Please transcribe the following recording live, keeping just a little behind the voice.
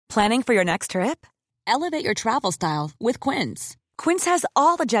Planning for your next trip? Elevate your travel style with Quince. Quince has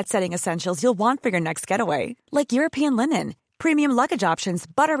all the jet-setting essentials you'll want for your next getaway, like European linen, premium luggage options,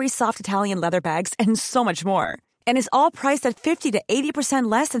 buttery soft Italian leather bags, and so much more. And is all priced at 50 to 80%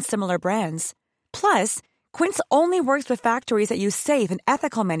 less than similar brands. Plus, Quince only works with factories that use safe and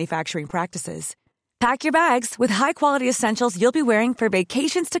ethical manufacturing practices. Pack your bags with high-quality essentials you'll be wearing for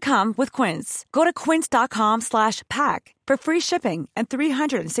vacations to come with Quince. Go to quince.com/pack for free shipping and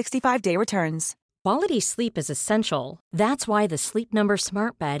 365-day returns. Quality sleep is essential. That's why the Sleep Number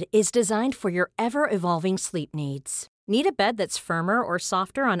Smart Bed is designed for your ever-evolving sleep needs. Need a bed that's firmer or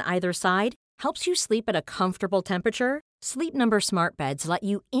softer on either side? Helps you sleep at a comfortable temperature? Sleep Number Smart Beds let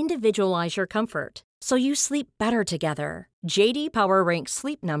you individualize your comfort, so you sleep better together. J.D. Power ranks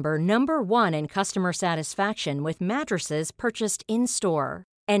Sleep Number number 1 in customer satisfaction with mattresses purchased in-store.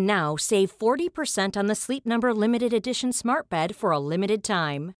 And now, save 40% on the Sleep Number Limited Edition Smart Bed for a limited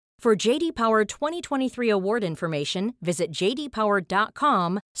time. For J.D. Power 2023 award information, visit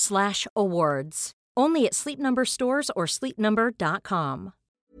jdpower.com/awards. Only at Sleep Number stores or sleepnumber.com.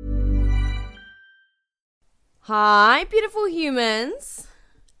 Hi, beautiful humans.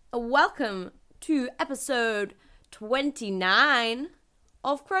 Welcome to episode 29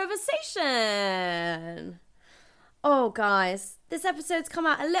 of Conversation. Oh, guys, this episode's come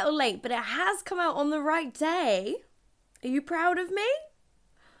out a little late, but it has come out on the right day. Are you proud of me?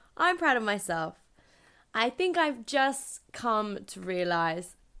 I'm proud of myself. I think I've just come to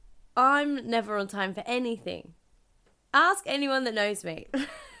realize I'm never on time for anything. Ask anyone that knows me.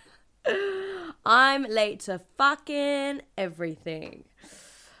 I'm late to fucking everything.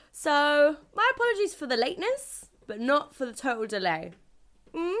 So, my apologies for the lateness, but not for the total delay.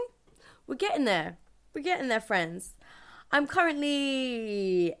 We're getting there. We're getting there, friends. I'm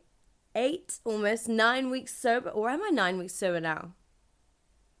currently almost 9 weeks sober. Or am I 9 weeks sober now?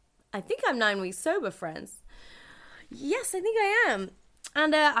 I think I'm 9 weeks sober, friends. Yes, I think I am.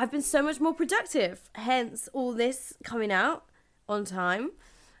 And I've been so much more productive. Hence, all this coming out on time.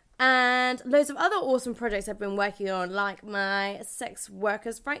 And loads of other awesome projects I've been working on, like my Sex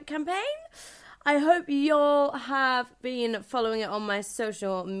Workers Right campaign. I hope y'all have been following it on my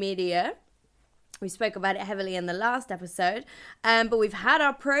social media. We spoke about it heavily in the last episode, but we've had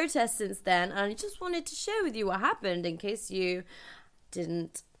our protest since then, and I just wanted to share with you what happened in case you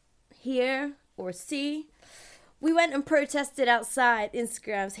didn't hear or see. We went and protested outside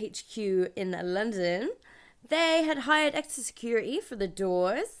Instagram's HQ in London. They had hired extra security for the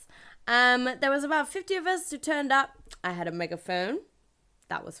doors. There was about 50 of us who turned up. I had a megaphone.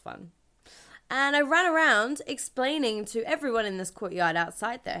 That was fun. And I ran around explaining to everyone in this courtyard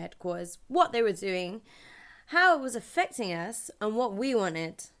outside their headquarters what they were doing, how it was affecting us, and what we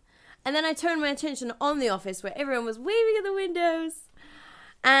wanted. And then I turned my attention on the office where everyone was waving at the windows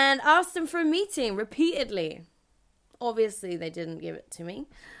and asked them for a meeting repeatedly. Obviously, they didn't give it to me.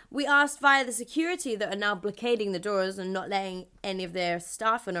 We asked via the security that are now blockading the doors and not letting any of their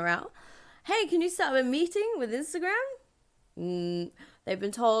staff in or out, hey, can you set up a meeting with Instagram? They've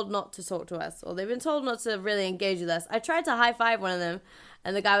been told not to talk to us, or they've been told not to really engage with us. I tried to high five one of them,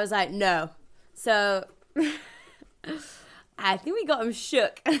 and the guy was like, no. So, I think we got him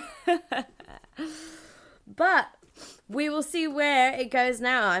shook. But we will see where it goes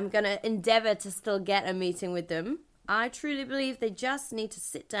now. I'm going to endeavor to still get a meeting with them. I truly believe they just need to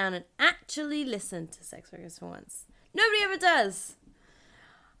sit down and actually listen to sex workers for once. Nobody ever does.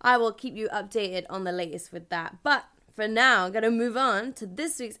 I will keep you updated on the latest with that. But for now, I'm going to move on to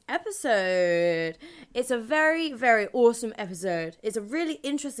this week's episode. It's a very, very awesome episode. It's a really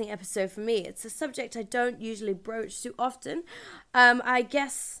interesting episode for me. It's a subject I don't usually broach too often. I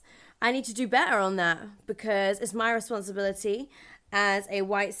guess I need to do better on that because it's my responsibility as a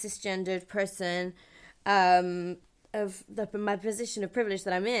white cisgendered person of my position of privilege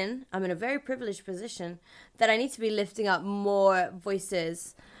that I'm in a very privileged position, that I need to be lifting up more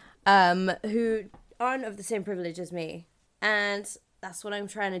voices who aren't of the same privilege as me. And that's what I'm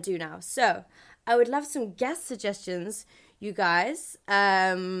trying to do now. So I would love some guest suggestions, you guys.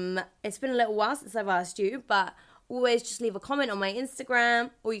 It's been a little while since I've asked you, but always just leave a comment on my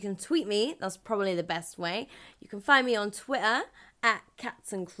Instagram, or you can tweet me. That's probably the best way. You can find me on Twitter at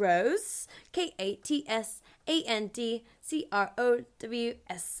Cats and Crows, KATSANDCROWS,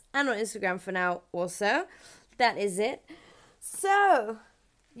 and on Instagram for now also. That is it. So,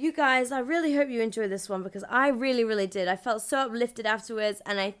 you guys, I really hope you enjoyed this one because I really, really did. I felt so uplifted afterwards,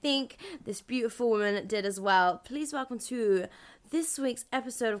 and I think this beautiful woman did as well. Please welcome to this week's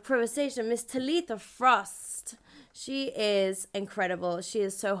episode of Conversation, Miss Talitha Frost. She is incredible. She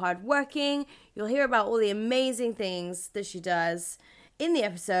is so hardworking. You'll hear about all the amazing things that she does in the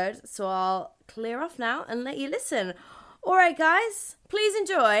episode, so I'll clear off now and let you listen. All right, guys, please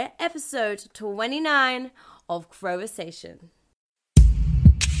enjoy episode 29 of Crowversation.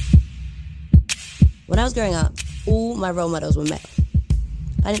 When I was growing up, all my role models were male.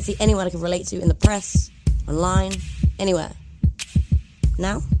 I didn't see anyone I could relate to in the press, online, anywhere.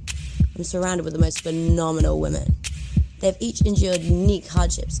 Now, I'm surrounded with the most phenomenal women. They've each endured unique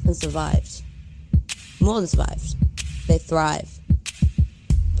hardships and survived. More than survived. They thrive.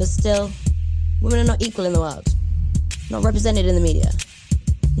 But still, women are not equal in the world. Not represented in the media.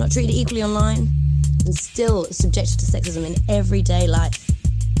 Not treated equally online. And still subjected to sexism in everyday life.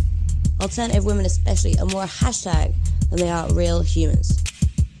 Alternative women especially are more a hashtag than they are real humans.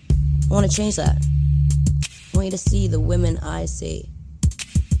 I want to change that. I want you to see the women I see.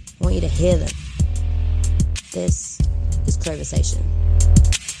 I want you to hear them. This is Crowversation.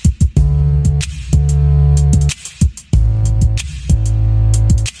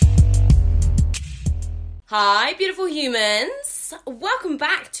 Hi, beautiful humans. Welcome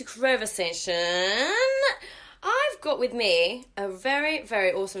back to Crowversation. I've got with me a very,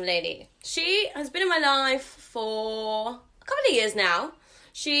 very awesome lady. She has been in my life for a couple of years now.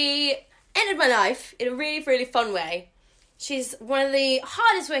 She entered my life in a really, really fun way. She's one of the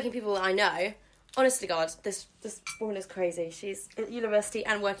hardest working people that I know. Honestly, God, this woman is crazy. She's at university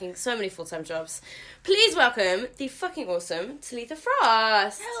and working so many full-time jobs. Please welcome the fucking awesome Talitha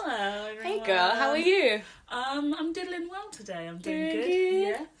Frost. Hello, everyone. Hey, girl. How are you? I'm diddling well today. I'm doing good. Good.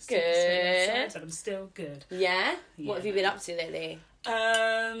 Yeah. Good. But I'm still good. Yeah? Yeah. What have you been up to lately?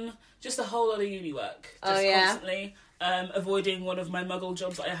 Just a whole lot of uni work. Oh, Just yeah? constantly. Avoiding one of my muggle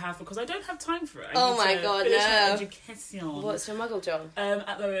jobs that I have because I don't have time for it. I Oh need my to God, finish my no. education. What's your muggle job?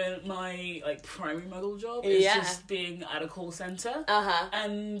 At the moment, my primary muggle job is Yeah. just being at a call centre. Uh-huh.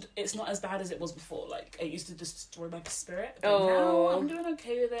 And it's not as bad as it was before. Like, it used to destroy my spirit. But Oh. now I'm doing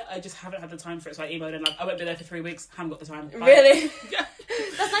okay with it. I just haven't had the time for it. So I emailed and I won't be there for 3 weeks. Haven't got the time. Bye. Really? Yeah.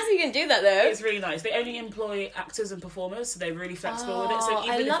 That's nice that you can do that, though. It's really nice. They only employ actors and performers, so they're really flexible with it. Oh, So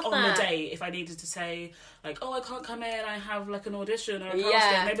I even if love on that. the day, if I needed to say, like, oh, I can't come in, I have, like, an audition or a casting,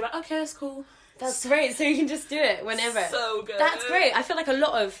 Yeah. they'd be like, okay, that's cool. That's great, so you can just do it whenever. So good. That's great. I feel like a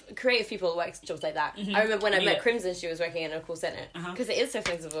lot of creative people work jobs like that. I remember when I Need met it. Crimson, she was working in a call centre. Because it is so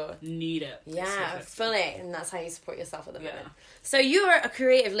flexible. Need it. It's so Yeah, flexible. fully. And that's how you support yourself at the Yeah. moment. So you are a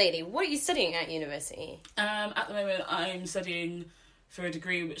creative lady. What are you studying at university? At the moment, I'm studying for a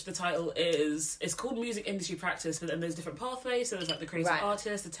degree which the title is, it's called Music Industry Practice, but then there's different pathways. So there's like the creative Right.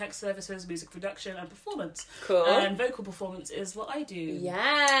 artist, the tech services, music production, and performance. Cool. And vocal performance is what I do.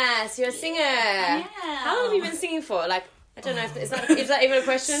 Yes, you're a singer. am. How long have you been singing for? Like, I don't know if is that even a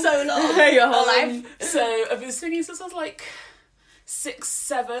question? So long. Your whole life? So I've been singing since I was like 6,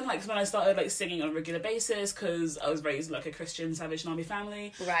 7, like when I started like singing on a regular basis because I was raised like a Christian Salvation Army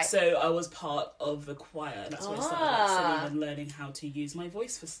family. Right. So I was part of the choir, and that's where I started like, singing and learning how to use my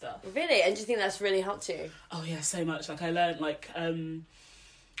voice for stuff. Really? And do you think that's really helped you? Oh yeah, so much. Like I learned like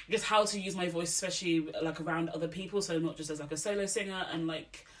just how to use my voice, especially like around other people. So not just as like a solo singer, and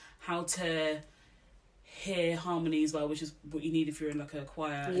like how to hear harmonies well, which is what you need if you're in like a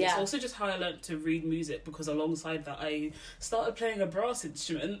choir. And Yeah. it's also just how I learnt to read music because alongside that I started playing a brass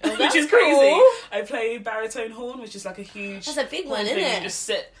instrument, Oh, which that's is crazy. cool. I play baritone horn, which is like a huge. That's a big horn one, thing. isn't it? You just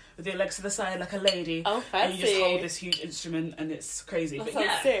sit with your legs to the side like a lady. Oh, And you just fancy. hold this huge instrument, and it's crazy. That But sounds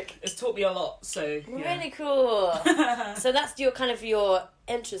yeah, sick. it's taught me a lot. So yeah. Really cool. So that's your kind of your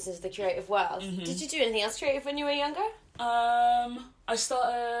entrance into the creative world. Did you do anything else creative when you were younger? I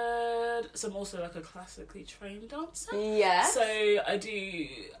started. So I'm also like a classically trained dancer. Yeah. So I do.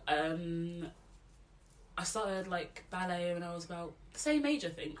 I started like ballet when I was about the same age, I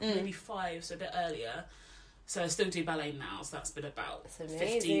think, maybe 5, so a bit earlier. So I still do ballet now. So that's been about That's 15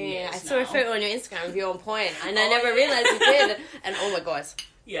 amazing. years I saw now. a photo on your Instagram of you on point, and I Oh, never yeah. realised you did. And oh my god.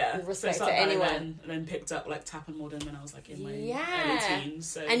 Yeah, Respect so I started to ballet anyone. then picked up like tap and modern when I was like in my Yeah. early teens.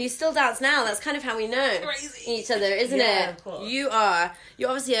 So And you still dance now. That's kind of how we know Crazy. each other, isn't Yeah, it? of course. You're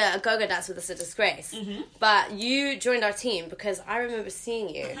obviously a go-go dancer with us at Disgrace, but you joined our team because I remember seeing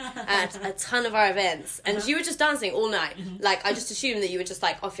you at a ton of our events, and you were just dancing all night. Like I just assumed that you were just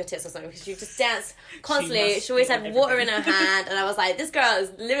like off your tits or something because you just danced constantly. must She always be had on water in her everything. hand, and I was like, this girl is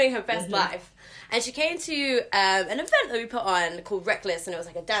living her best life. And she came to an event that we put on called Reckless, and it was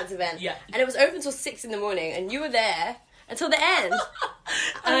like a dance event. Yeah. And it was open till 6 in the morning, and you were there until the end.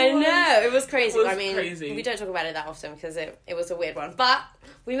 I I was. know, it was crazy. It was I mean, crazy. we don't talk about it that often because it was a weird one. But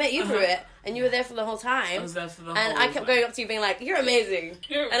we met you through it, and you were there for the whole time. I was there for the And whole I kept time. going up to you being like, you're amazing.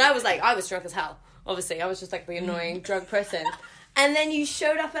 You're And I was like, I was drunk as hell. Obviously, I was just like the annoying drunk person. And then you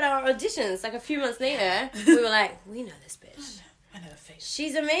showed up at our auditions like a few months later. We were like, we know this bitch. I never fail.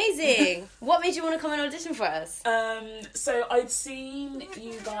 She's amazing. What made you want to come and audition for us? So I'd seen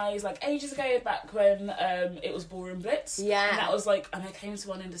you guys like ages ago, back when it was Ballroom Blitz. Yeah. And that was like, and I came to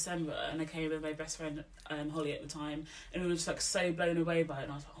one in December, and I came with my best friend Holly at the time, and we were just like so blown away by it,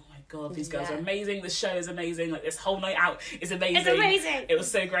 and I was like, oh my god, these girls are amazing, the show is amazing, like this whole night out is amazing. It's amazing. It was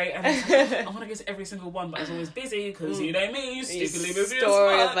so great, and I was like, I want to go to every single one, but I was always busy because you know me, stupidly busy as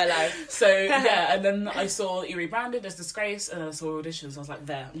Story fuck. of my life. So yeah, and then I saw you rebranded as Disgrace, and I saw auditions. I was like,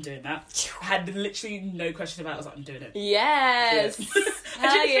 there, I'm doing that. I had literally no question about it. I was like, I'm doing it. Yes.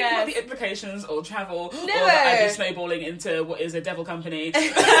 I didn't think about the implications or travel or that I'd be snowballing into what is a devil company. But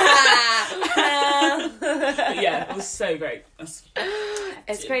yeah, it was so great.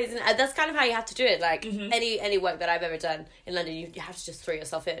 It's crazy. And that's kind of how you have to do it. Like any work that I've ever done in London, you have to just throw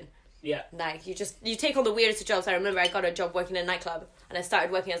yourself in. Yeah. Like you take on the weirdest of jobs. I remember I got a job working in a nightclub, and I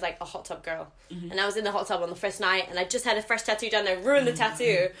started working as like a hot tub girl. And I was in the hot tub on the first night, and I just had a fresh tattoo done. I ruined the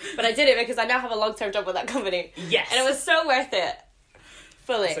tattoo, but I did it because I now have a long-term job with that company. Yes. And it was so worth it.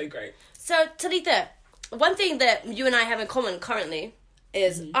 Fully. So great. So Talitha, one thing that you and I have in common currently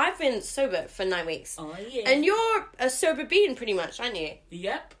is I've been sober for 9 weeks. Oh yeah. And you're a sober being pretty much, aren't you?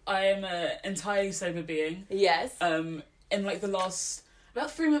 Yep, I am an entirely sober being. Yes. In like the last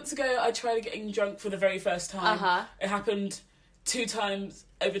about 3 months ago, I tried getting drunk for the very first time. It happened 2 times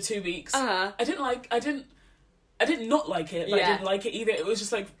over 2 weeks. I didn't not like it, but I didn't like it either. It was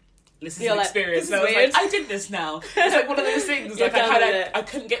just like, this is an experience. This is and I was weird. like, I did this now. It's like one of those things. Like done with it. I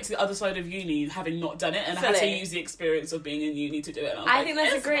couldn't get to the other side of uni having not done it, and I had to use the experience of being in uni to do it. And I think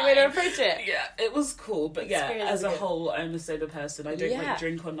that's a great way to approach it. Yeah, it was cool, but Experience as a is good. whole, I'm a sober person. I don't like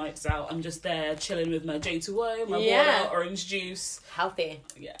drink on nights out. I'm just there chilling with my J2O, my Yeah. water, orange juice. Healthy.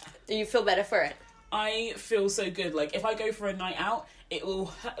 Yeah. Do you feel better for it? I feel so good. Like, if I go for a night out, it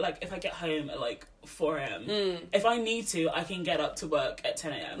will, like, if I get home at, like, 4 a.m, if I need to, I can get up to work at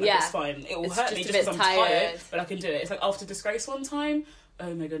 10 a.m. Like, Yeah. it's fine. It will It's hurt just me a just bit because I'm tired, tired. but I can do it. It's like after Disgrace one time,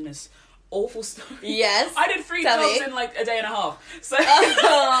 oh my goodness. Awful story. Yes. I did 3 Tell jobs me. in, like, a day and a half. So,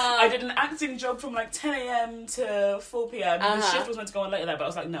 I did an acting job from, like, 10 a.m. to 4 p.m. The shift was meant to go on later that, but I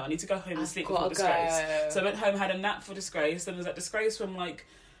was like, no, I need to go home and sleep before gotta Disgrace. go. So I went home, had a nap for Disgrace, then was at Disgrace from, like,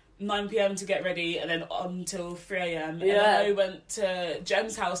 9 p.m. to get ready, and then until 3 a.m. And then I went to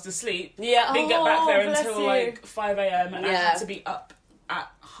Jem's house to sleep. Yeah. Didn't get back there bless until you. like 5 a.m. and I Yeah. had to be up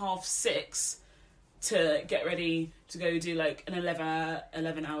at 6:30 to get ready to go do like an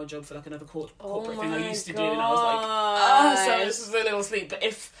 11-hour job for like another corporate thing I used to do, and I was like, so this is a little sleep. But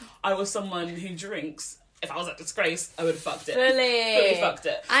if I was someone who drinks, if I was at Disgrace, I would have fucked it. Fully fucked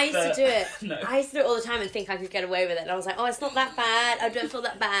it. I used to do it. No. I used to do it all the time and think I could get away with it. And I was like, oh, it's not that bad. I don't feel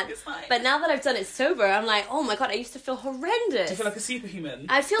that bad. It's fine. But now that I've done it sober, I'm like, oh my god, I used to feel horrendous. I feel like a superhuman.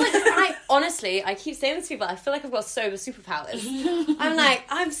 I feel like honestly, I keep saying this to people, I feel like I've got sober superpowers. I'm like,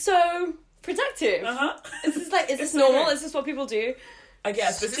 I'm so productive. Is this normal? okay. Is this what people do? I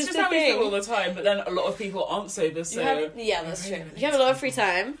guess, but it's just just a how we feel thing. all the time. But then a lot of people aren't sober, so Yeah, that's true. You have a lot of free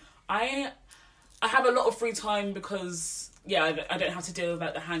time. I have a lot of free time because I don't have to deal with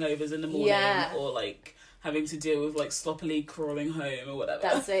like the hangovers in the morning or like having to deal with like sloppily crawling home or whatever.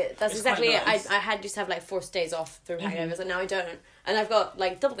 That's it. That's It's exactly quite it. nice. I had used to have like forced days off through hangovers, and now I don't. And I've got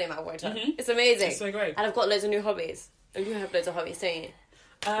like double the amount of work time. It's amazing. It's so great. And I've got loads of new hobbies. And you have loads of hobbies, don't you?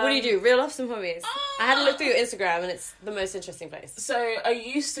 What do you do? Reel off some hobbies. I had a look through your Instagram, and it's the most interesting place. So I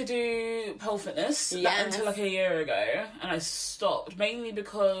used to do pole fitness until like a year ago, and I stopped mainly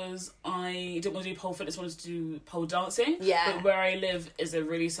because I didn't want to do pole fitness. I wanted to do pole dancing. Yeah. But where I live is a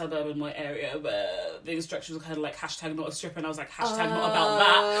really suburban white area where the instructions were kind of like hashtag not a stripper, and I was like hashtag not about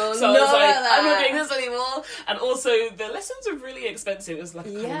that. So I was like, I'm not doing this anymore. And also the lessons are really expensive. It was like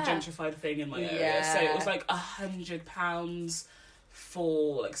a kind of gentrified thing in my area, so it was like £100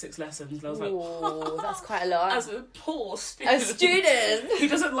 for like 6 lessons, and I was like, ooh, that's quite a lot. as a poor student, who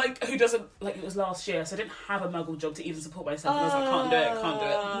doesn't like it was last year, so I didn't have a muggle job to even support myself, and I was like, can't do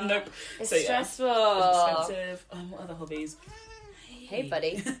it, nope. It's so stressful. It's expensive. What other hobbies? Hey,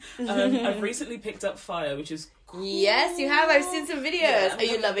 buddy. I've recently picked up Fire, which is cool. Yes, you have. I've seen some videos. Yeah, Are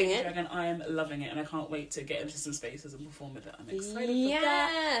you loving it? Dragon. I am loving it, and I can't wait to get into some spaces and perform with it. I'm excited for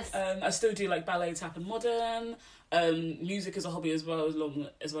Yes. that. I still do like ballet, tap, and modern. Music is a hobby as well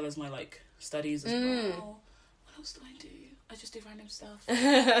as my like studies as well. What else do I do? I just do random stuff.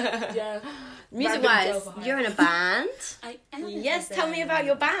 Yeah. Music Random wise, girl for hire. you're in a band. I am. Yes, tell me about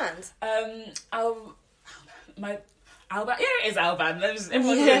your band. Our band, yeah, it is our band. Everyone's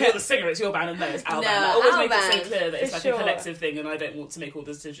going, you're the singer, it's your band, and no, it's our No, band. I always our make it band, so clear that it's for like sure. a collective thing, and I don't want to make all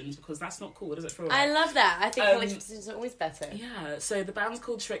the decisions because that's not cool, does it? For I love that. I think Um, collective decisions are always better. Yeah, so the band's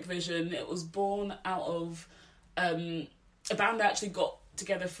called Trick Vision. It was born out of a band that actually got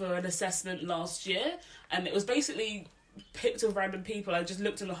together for an assessment last year, and it was basically picked of random people. I just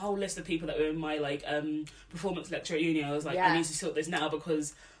looked at a whole list of people that were in my like performance lecture at uni. I was like, I need to sort this now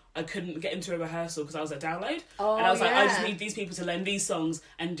because I couldn't get into a rehearsal because I was at download. And I was like, I just need these people to learn these songs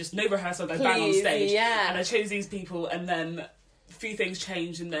and just no rehearsal, go bang on stage. And I chose these people, and then a few things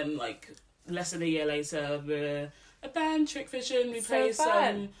changed, and then like less than a year later we're a band, Trick Vision. We play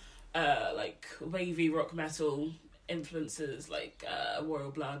some like wavy rock metal influences like Royal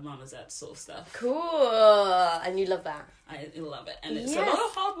Blood, Mama Z sort of stuff. Cool. And you love that. I love it, and it's a lot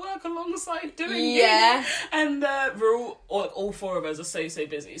of hard work alongside doing it. Yeah. And we're all four of us are so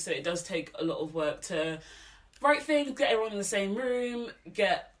busy, so it does take a lot of work to write things, get everyone in the same room,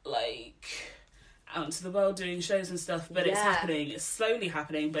 get like out into the world doing shows and stuff. But it's happening. It's slowly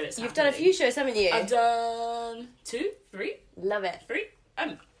happening, but it's You've done a few shows, haven't you? I've done 2, 3. Love it. 3.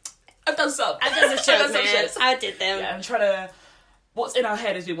 I've done some. I've done some shows, I did them. Yeah, I'm trying to... What's in our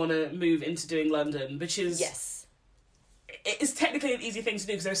head is we want to move into doing London, which is... Yes. It is technically an easy thing to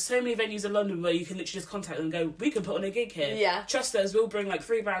do because there's so many venues in London where you can literally just contact them and go, we can put on a gig here. Yeah. Trust us, we'll bring like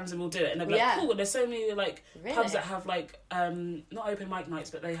 3 bands and we'll do it. And they'll be like, cool. And there's so many like pubs that have like, not open mic nights,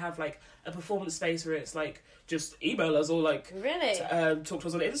 but they have like a performance space where it's like, just email us or like talk to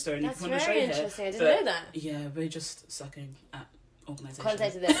us on Insta and you can put on a show here. That's very interesting. I didn't know that. Yeah, we're just sucking at organisation.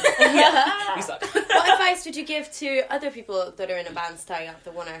 Contacted them. We suck. What advice would you give to other people that are in a band starting up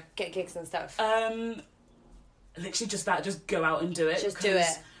that want to get gigs and stuff? Literally just that, just go out and do it. Just do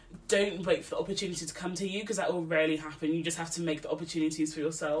it. Don't wait for the opportunity to come to you because that will rarely happen. You just have to make the opportunities for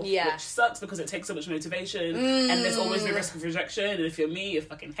yourself. Yeah. Which sucks because it takes so much motivation and there's always the risk of rejection. And if you're me, you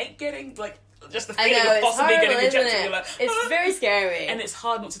fucking hate getting like just the feeling of possibly getting rejected. You're like, it's very scary. And it's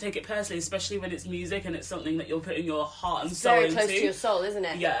hard not to take it personally, especially when it's music and it's something that you're putting your heart and soul into. Very close to your soul, isn't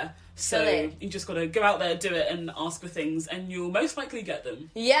it? Yeah. So you just got to go out there, do it, and ask for things, and you'll most likely get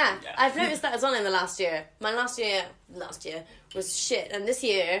them. Yeah. I've noticed that as well in the last year. My last year was shit, and this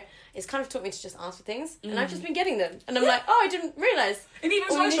year it's kind of taught me to just ask for things, and I've just been getting them, and I'm like, I didn't realise. And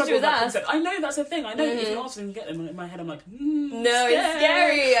even I struggle with that concept. I know that's a thing. I know if you ask them and get them, and in my head I'm like, no, it's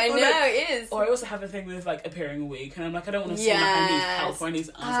scary. I know it is. Or I also have a thing with like appearing a week, and I'm like, I don't want to seem like I need help or I need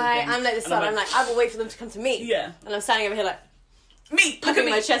answers. I'm like this one. I'm like, I will wait for them to come to me. Yeah. And I'm standing over here like. Me, puffing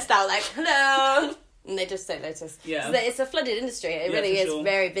my chest out like, hello. And they just don't notice. Yeah. So it's a flooded industry. It really is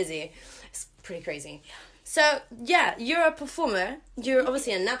very busy. It's pretty crazy. So, yeah, you're a performer. You're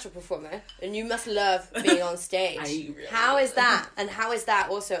obviously a natural performer. And you must love being on stage. How is that? And how is that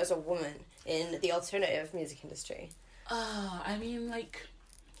also as a woman in the alternative music industry? I mean, like...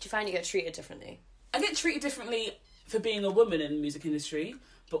 Do you find you get treated differently? I get treated differently for being a woman in the music industry,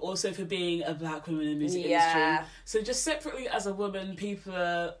 but also for being a black woman in the music industry. So just separately as a woman, people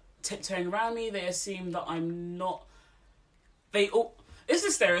are tiptoeing around me. They assume that I'm not... It's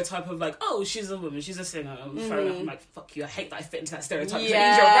a stereotype of like, oh, she's a woman, she's a singer. Fair enough. I'm like, fuck you, I hate that I fit into that stereotype.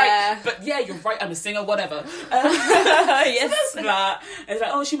 Yeah. You're right. But yeah, you're right, I'm a singer, whatever. Yes. So that's that. And it's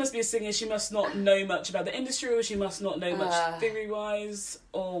like, oh, she must be a singer, she must not know much about the industry, or she must not know much theory-wise,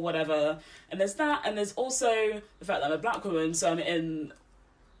 or whatever. And there's that, and there's also the fact that I'm a black woman, so I'm in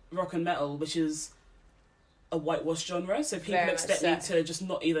rock and metal, which is a whitewashed genre, so people expect me to just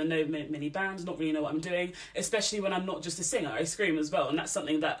not either know many bands, not really know what I'm doing, especially when I'm not just a singer, I scream as well, and that's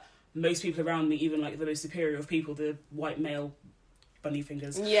something that most people around me, even like the most superior of people, the white male bunny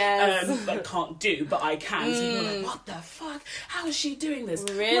fingers, like can't do, but I can. So you're like, what the fuck? How is she doing this?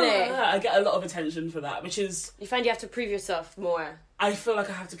 Really? I get a lot of attention for that, which is... You find you have to prove yourself more. I feel like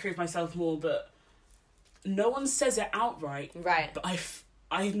I have to prove myself more, but no one says it outright. Right. But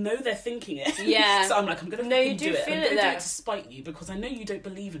I know they're thinking it. Yeah. So I'm like, I'm going to do it. Feel I'm going to do it to spite you because I know you don't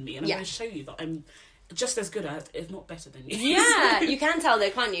believe in me and I'm going to show you that I'm just as good at it, if not better than you. Yeah, you can tell though,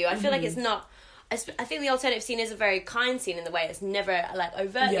 can't you? I feel like it's not... I think the alternative scene is a very kind scene in the way it's never like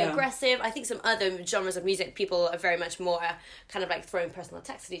overtly aggressive. I think some other genres of music, people are very much more kind of like throwing personal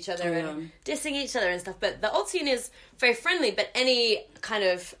attacks at each other and dissing each other and stuff. But the alt scene is very friendly, but any kind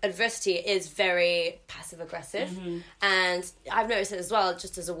of adversity is very passive aggressive. And I've noticed it as well,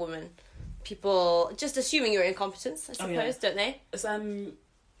 just as a woman. People just assuming your incompetence, I suppose, don't they? It's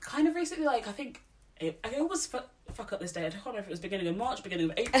kind of recently, like I think I always fuck up this day. I can't remember if it was beginning of March,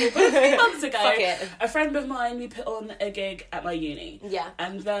 beginning of April, but a few months ago, a friend of mine, we put on a gig at my uni. Yeah.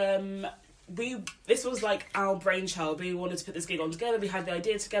 And this was like our brainchild. We wanted to put this gig on together. We had the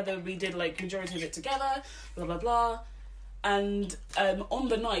idea together. We did like majority of it together. Blah blah blah. And on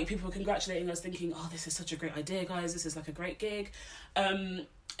the night, people were congratulating us, thinking, "Oh, this is such a great idea, guys. This is like a great gig." And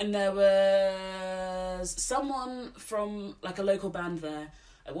there was someone from like a local band there.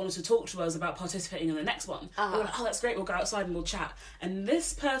 wanted to talk to us about participating in the next one. We were like, oh, that's great, we'll go outside and we'll chat. And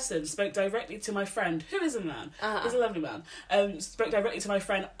this person spoke directly to my friend, who is a man, he's a lovely man, spoke directly to my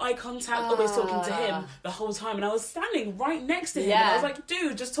friend, eye contact, always talking to him the whole time. And I was standing right next to him, and I was like,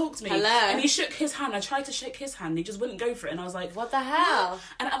 dude, just talk to me. Hello. And he shook his hand. I tried to shake his hand, and he just wouldn't go for it. And I was like, what the hell?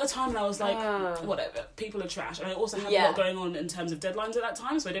 And at the time, I was like, whatever, people are trash. And I also had a lot going on in terms of deadlines at that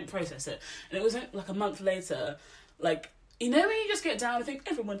time, so I didn't process it. And it wasn't like a month later, like, you know when you just get down and think,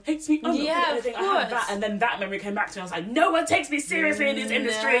 everyone hates me, I'm not good at anything, I had that, and then that memory came back to me. I was like, no one takes me seriously in this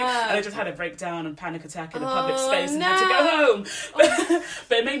industry. And I just had a breakdown and panic attack in a public space and had to go home.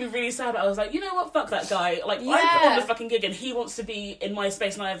 But it made me really sad. I was like, you know what, fuck that guy. Like, I put on the fucking gig and he wants to be in my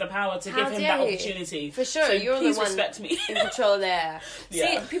space and I have the power to give him that opportunity. For sure, so you're please the one respect me. in control there.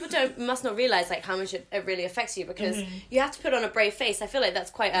 Yeah. See, people must not realise like how much it really affects you, because you have to put on a brave face. I feel like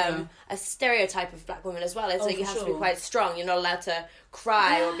that's quite a stereotype of black women as well. It's like you have to be quite strong. You're not allowed to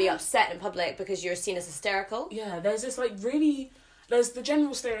cry or be upset in public because you're seen as hysterical. Yeah, there's this like really, there's the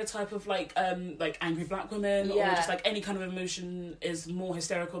general stereotype of like angry black women, or just like any kind of emotion is more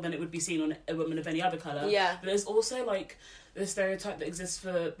hysterical than it would be seen on a woman of any other colour. Yeah. But there's also like the stereotype that exists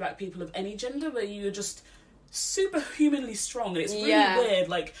for black people of any gender, where you're just superhumanly strong, and it's really weird.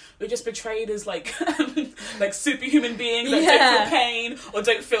 Like, we're just portrayed as like like superhuman beings that don't feel pain or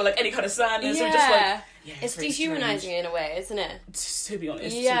don't feel like any kind of sadness. We're just like, it's dehumanizing in a way, isn't it? To be honest,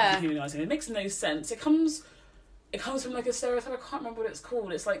 it's super dehumanizing. It makes no sense. It comes from like a stereotype. I can't remember what it's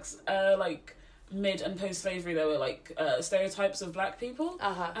called. It's like mid and post slavery, there were like stereotypes of black people.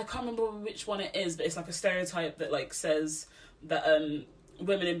 I can't remember which one it is, but it's like a stereotype that like says that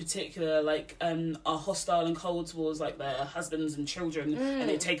women in particular like are hostile and cold towards like their husbands and children, and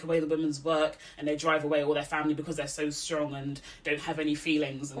they take away the women's work and they drive away all their family because they're so strong and don't have any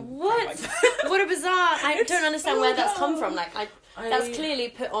feelings. And what? Like that. What a bizarre! I don't understand where that's come from. Like, that's clearly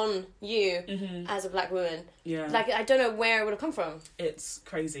put on you as a black woman. Yeah. Like, I don't know where it would have come from. It's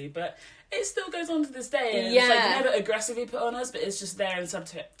crazy, but it still goes on to this day. And it's like never aggressively put on us, but it's just there in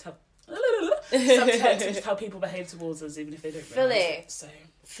subtext of how people behave towards us, even if they don't realise it. So.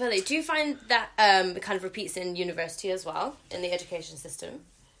 Fully. Do you find that it kind of repeats in university as well, in the education system?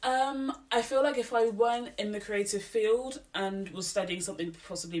 I feel like if I weren't in the creative field and was studying something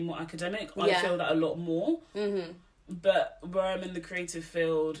possibly more academic, I feel that a lot more. But where I'm in the creative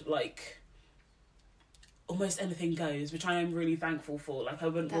field, like, almost anything goes, which I am really thankful for. Like, I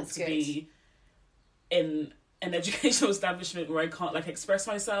wouldn't want to be in an educational establishment where I can't like express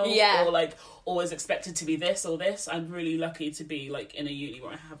myself, or like always expected to be this or this. I'm really lucky to be like in a uni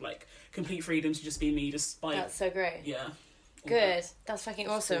where I have like complete freedom to just be me, despite. That's so great. Yeah. Good. That's fucking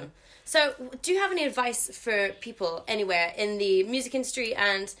awesome. So, do you have any advice for people anywhere in the music industry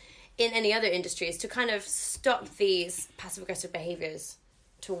and in any other industries to kind of stop these passive aggressive behaviours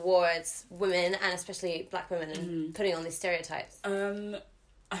towards women, and especially black women, and putting on these stereotypes?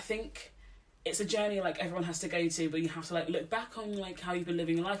 I think it's a journey like everyone has to go to, but you have to like look back on like how you've been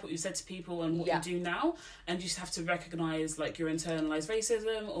living your life, what you've said to people, and what you do now, and you just have to recognise like your internalized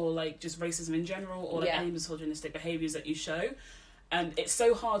racism, or like just racism in general, or like any misogynistic behaviours that you show. And it's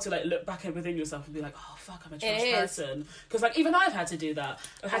so hard to like look back at within yourself and be like, oh fuck, I'm a trash person, because like even I've had to do that.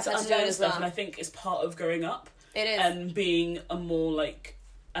 I've had to unlearn stuff, and I think it's part of growing up. It is. And being a more like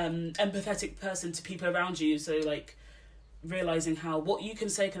empathetic person to people around you. So like realising how what you can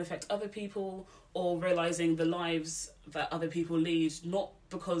say can affect other people, or realising the lives that other people lead, not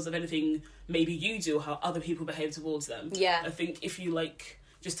because of anything maybe you do or how other people behave towards them. I think if you like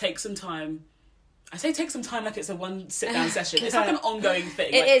just take some time, I say take some time like it's a one sit down session, it's like an ongoing thing.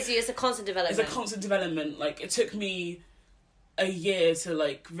 It's a constant development. It's a constant development. Like, it took me a year to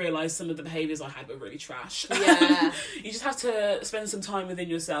like realise some of the behaviours I had were really trash. You just have to spend some time within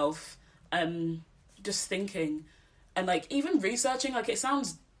yourself, just thinking. And, like, even researching, like, it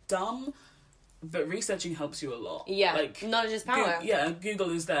sounds dumb, but researching helps you a lot. Like, knowledge is power. Google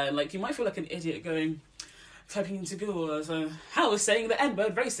is there. And, like, you might feel like an idiot typing into Google, how is saying the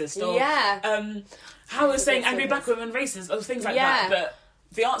N-word racist? Or, how is saying angry black woman racist? Or things like that. But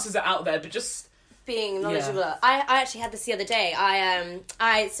the answers are out there, but just being knowledgeable. I actually had this the other day.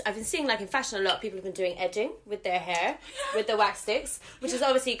 I've been seeing, like, in fashion, a lot of people have been doing edging with their hair, with the wax sticks, which is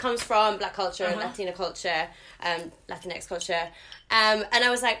obviously comes from black culture, Latina culture, Latinx culture. And I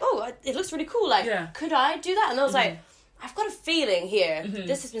was like, oh, it looks really cool. Like, could I do that? And I was like, I've got a feeling here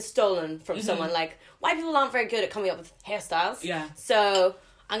this has been stolen from someone. Like, white people aren't very good at coming up with hairstyles. So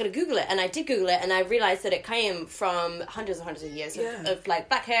I'm going to Google it. And I did Google it, and I realised that it came from hundreds and hundreds of years of like,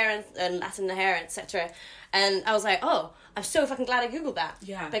 black hair and Latin hair, etc. And I was like, oh, I'm so fucking glad I Googled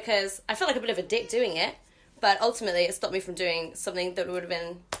that. Because I felt like a bit of a dick doing it. But ultimately, it stopped me from doing something that would have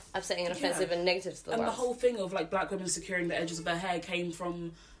been upsetting and offensive and negative to the world. And the whole thing of like black women securing the edges of their hair came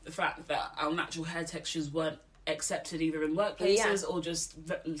from the fact that our natural hair textures weren't accepted either in workplaces or just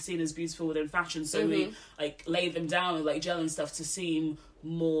seen as beautiful within fashion. So we like laid them down with like gel and stuff to seem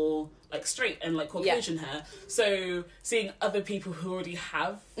more like straight and like Caucasian hair. So seeing other people who already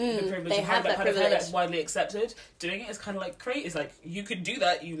have the privilege and have that kind of hair that's widely accepted doing it is kind of like great. It's like, you can do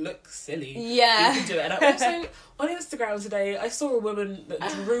that, you look silly, you can do it. And I also on Instagram today I saw a woman that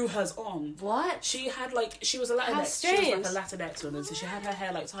drew hers on. What? She had like, she was a Latinx, she was like a Latinx woman, so she had her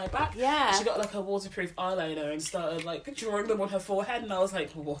hair like tied back. She got like a waterproof eyeliner and started like drawing them on her forehead, and I was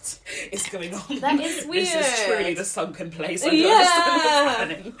like, what is going on? That is weird. This is truly the sunken place. I don't understand what's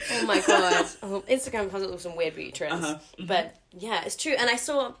happening. Oh my god. Instagram has some weird beauty trends. But yeah, it's true. And I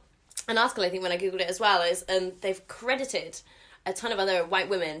saw an article, I think, when I googled it as well, is they've credited a ton of other white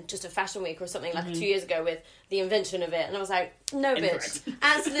women just at Fashion Week or something like 2 years ago with the invention of it, and I was like, no, bitch,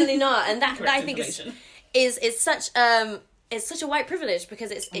 absolutely not. And that I think is such it's such a white privilege, because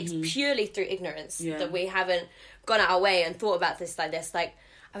it's purely through ignorance that we haven't gone out our way and thought about this like this. Like,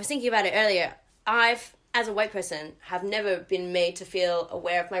 I was thinking about it earlier. I've, as a white person, have never been made to feel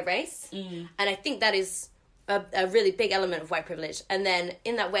aware of my race, and I think that is a really big element of white privilege. And then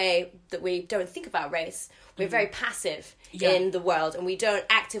in that way that we don't think about race, we're very passive in the world, and we don't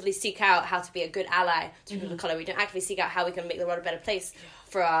actively seek out how to be a good ally to people of colour. We don't actively seek out how we can make the world a better place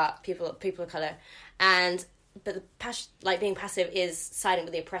for our people of colour. But being passive is siding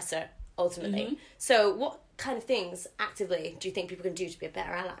with the oppressor ultimately. So what kind of things actively do you think people can do to be a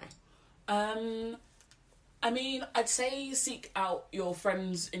better ally? I mean, I'd say seek out your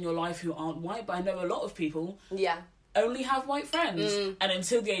friends in your life who aren't white, but I know a lot of people only have white friends. And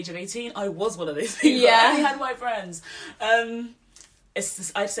until the age of 18, I was one of those people. I only had white friends.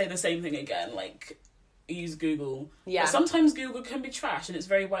 I'd say the same thing again, like, use Google. But sometimes Google can be trash and it's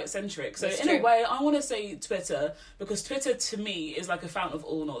very white-centric. So in a way, I want to say Twitter, because Twitter, to me, is like a fountain of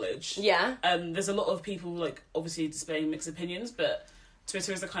all knowledge. There's a lot of people, like, obviously displaying mixed opinions, but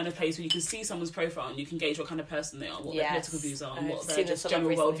Twitter is the kind of place where you can see someone's profile and you can gauge what kind of person they are, what their political views are, and what their just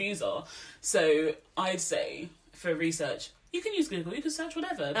general world views are. So I'd say, for research, you can use Google, you can search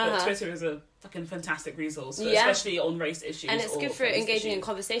whatever, but Twitter is a fucking fantastic resource, especially on race issues. And it's good for engaging in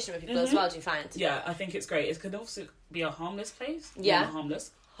conversation with people as well, do you find? Yeah, I think it's great. It can also be a harmless place. Yeah. Not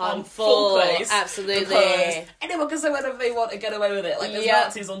harmful place. Absolutely. Anyone can say whatever they want and get away with it. Like, there's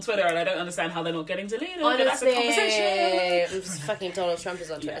Nazis on Twitter, and I don't understand how they're not getting deleted. Honestly, that's a conversation. Fucking Donald Trump is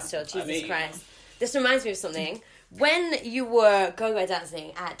on Twitter still. Jesus Christ. This reminds me of something. When you were go-go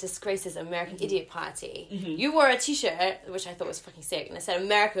dancing at Disgrace's American Idiot Party, you wore a t-shirt, which I thought was fucking sick, and it said,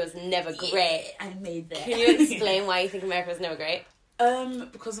 America was never great. I made that. Can you explain why you think America was never great?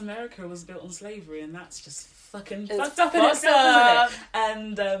 Because America was built on slavery, and that's just fucking fucked up in itself,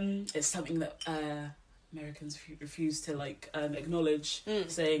 isn't it? And it's something that Americans refuse to like acknowledge,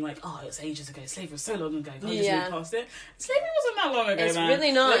 saying like, oh, it was ages ago, slavery was so long ago, can't just move past it. Slavery wasn't that long ago, it's man. It's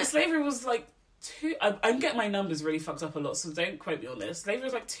really not. Like, slavery was like I'm getting my numbers really fucked up a lot, so don't quote me on this. Slavery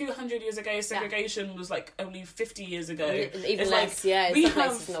was like 200 years ago. Segregation was like only 50 years ago. Even less, like, we some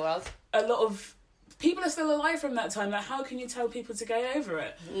places in the world. A lot of people are still alive from that time. Like, how can you tell people to get over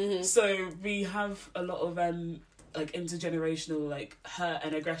it? So we have a lot of like intergenerational like hurt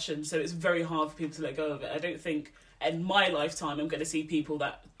and aggression. So it's very hard for people to let go of it. I don't think in my lifetime I'm going to see people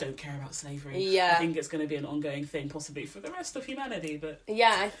that don't care about slavery. I think it's going to be an ongoing thing, possibly for the rest of humanity. But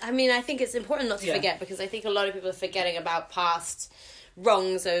I mean, I think it's important not to forget, because I think a lot of people are forgetting about past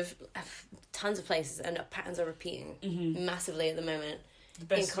wrongs of tons of places, and patterns are repeating massively at the moment. The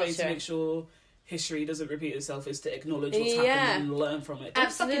best way to make sure history doesn't repeat itself is to acknowledge what's happened and learn from it.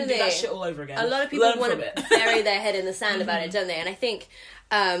 Don't fucking do that shit all over again. A lot of people want to bury their head in the sand about it, don't they? And I think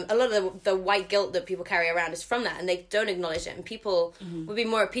a lot of the white guilt that people carry around is from that, and they don't acknowledge it. And people would be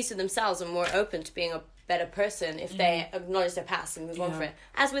more at peace with themselves and more open to being a better person if they acknowledge their past and move on from it.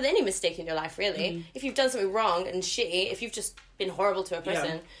 As with any mistake in your life, really. If you've done something wrong and shitty, if you've just been horrible to a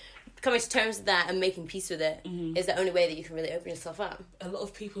person, coming to terms with that and making peace with it is the only way that you can really open yourself up. A lot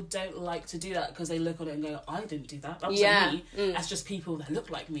of people don't like to do that because they look on it and go, I didn't do that. That wasn't me. That's just people that look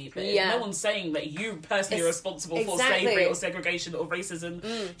like me. But no one's saying that you personally are responsible for slavery or segregation or racism.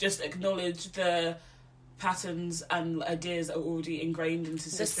 Just acknowledge the patterns and ideas that are already ingrained into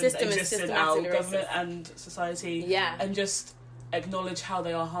systems that exist in our government and society. And just acknowledge how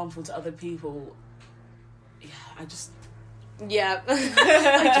they are harmful to other people. I just how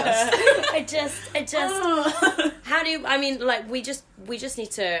do you, I mean, like, we just need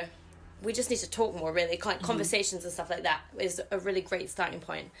to we just need to talk more, really. Like conversations and stuff like that is a really great starting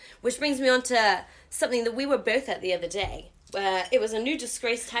point. Which brings me on to something that we were both at the other day, where it was a New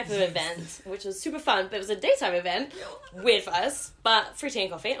Disgrace type of event, which was super fun, but it was a daytime event. Weird for us, but free tea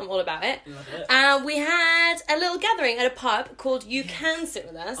and coffee, I'm all about it. Love it. And we had a little gathering at a pub called You Can Sit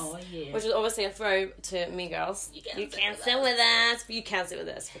With Us, which is obviously a throw to me girls. You can sit with us, but you can sit with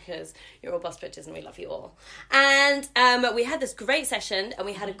us because you're all boss bitches and we love you all. And we had this great session and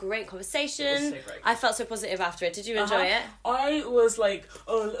we had a great conversation. It was so great. I felt so positive after it. Did you enjoy it? I was like,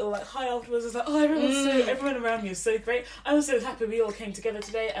 a little like high afterwards. I was like, everyone around me is so great. I was so happy we all came together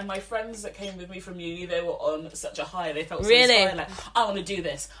today, and my friends that came with me from uni, they were on such a high. They felt so inspired, like, I want to do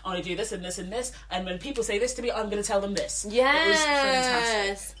this, I want to do this and this and this, and when people say this to me, I'm going to tell them this. Yes. It was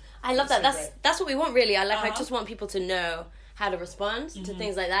fantastic. I love that. So That's what we want, really. I just want people to know how to respond to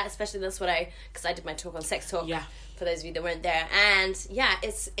things like that, especially that's what because I did my talk on sex talk. Yeah. For those of you that weren't there, and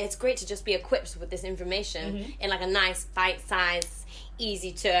it's great to just be equipped with this information in like a nice bite-sized,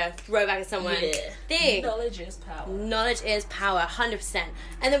 easy to throw back at someone thing. Knowledge is power. Knowledge is power, 100%.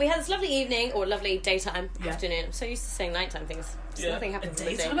 And then we had this lovely evening, or lovely daytime, afternoon. I'm so used to saying nighttime things. So nothing happens in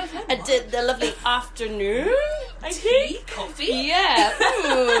the day. The lovely afternoon, I think. Coffee. Yeah.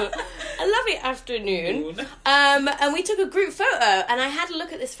 A lovely afternoon. And we took a group photo, and I had a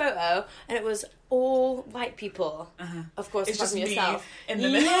look at this photo, and it was all white people. Of course, it's just me yourself. in the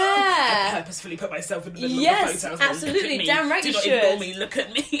middle. I purposefully put myself in the middle of the photo. Yes, absolutely. Damn right you should. Do not ignore me, look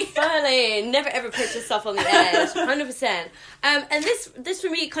at me. Funny. Never ever put yourself on the edge. 100%. And this for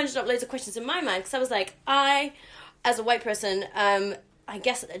me conjured up loads of questions in my mind, because I was like, as a white person, I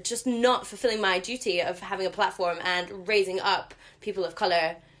guess just not fulfilling my duty of having a platform and raising up people of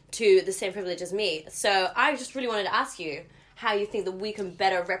colour to the same privilege as me. So I just really wanted to ask you how you think that we can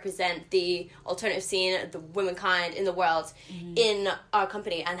better represent the alternative scene, the womankind in the world, in our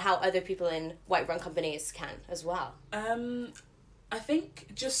company, and how other people in white-run companies can as well. I think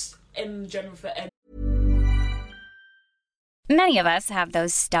just in general for Many of us have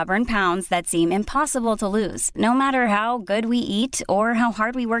those stubborn pounds that seem impossible to lose, no matter how good we eat or how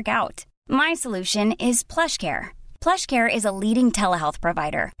hard we work out. My solution is PlushCare. PlushCare is a leading telehealth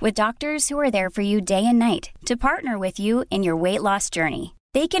provider with doctors who are there for you day and night to partner with you in your weight loss journey.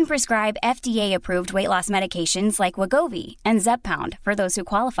 They can prescribe FDA-approved weight loss medications like Wegovy and Zepbound for those who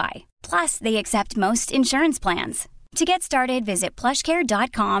qualify. Plus, they accept most insurance plans. To get started, visit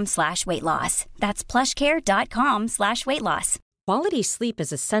plushcare.com/weightloss. That's plushcare.com/weightloss. Quality sleep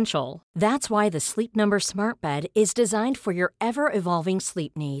is essential. That's why the Sleep Number Smart Bed is designed for your ever-evolving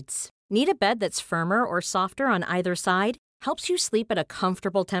sleep needs. Need a bed that's firmer or softer on either side? Helps you sleep at a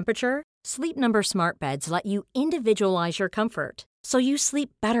comfortable temperature? Sleep Number Smart Beds let you individualize your comfort, so you sleep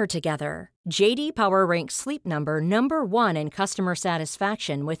better together. J.D. Power ranks Sleep Number #1 in customer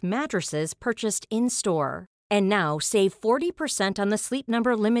satisfaction with mattresses purchased in-store. And now, save 40% on the Sleep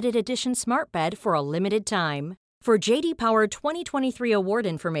Number Limited Edition Smart Bed for a limited time. For J.D. Power 2023 award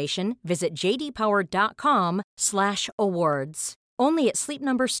information, visit jdpower.com/awards. Only at Sleep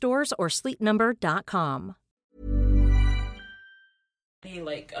Number stores or sleepnumber.com.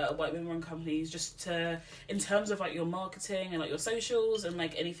 Like white women-run companies, just to, in terms of like your marketing and like your socials and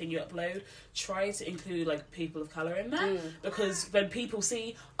like anything you upload, try to include like people of color in that, because when people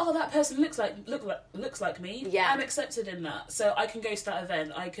see, oh, that person looks like me, I'm accepted in that, so I can go to that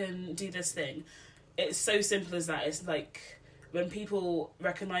event, I can do this thing. It's so simple as that. It's like when people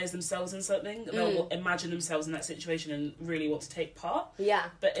recognize themselves in something, they'll imagine themselves in that situation and really want to take part.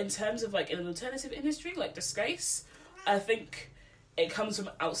 But in terms of like in an alternative industry like Disgrace, I think it comes from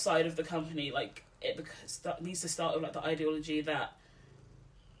outside of the company. Like that needs to start with like the ideology that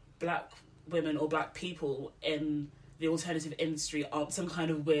black women or black people in the alternative industry aren't some kind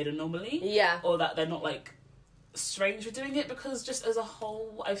of weird anomaly, or that they're not like strange for doing it, because just as a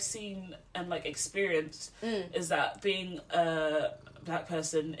whole I've seen and like experienced is that being a black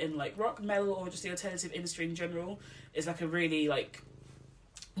person in like rock, metal, or just the alternative industry in general is like a really like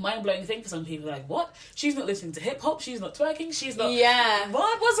mind-blowing thing for some people. Like, what? She's not listening to hip-hop, she's not twerking, she's not...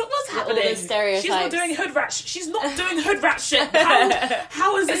 What's happening? All the stereotypes. She's not doing hood rat she's not doing hood rat shit.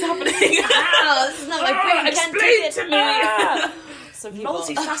 How is this happening? How? This is not my brain. Explain to me. Some people.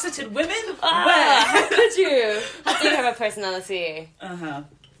 Multifaceted women? Where? How could you? How do you have a personality?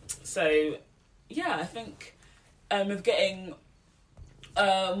 So, yeah, I think with getting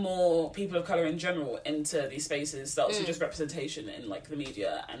more people of colour in general into these spaces starts with just representation in like the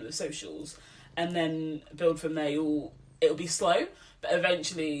media and the socials, and then build from there. It'll be slow, but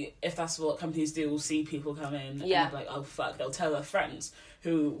eventually, if that's what companies do, we'll see people come in and be like, oh fuck, they'll tell their friends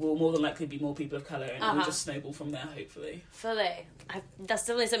who will more than likely be more people of colour, and it will just snowball from there, hopefully. Fully. That's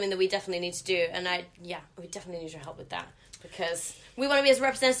definitely something that we definitely need to do, and we definitely need your help with that, because we want to be as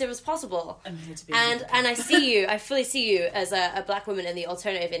representative as possible. I'm here to be. And I see you, I fully see you as a black woman in the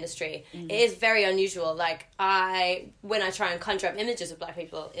alternative industry. It is very unusual. Like, when I try and conjure up images of black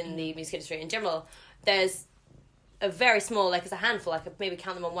people in the music industry in general, there's a very small, like, it's a handful. I could maybe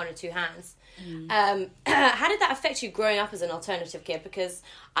count them on one or two hands. How did that affect you growing up as an alternative kid? Because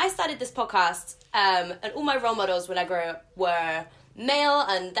I started this podcast, and all my role models when I grew up were male,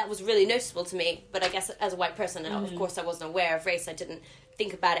 and that was really noticeable to me. But I guess as a white person, of course, I wasn't aware of race. I didn't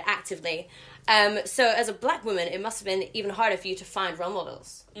think about it actively. So as a black woman, it must have been even harder for you to find role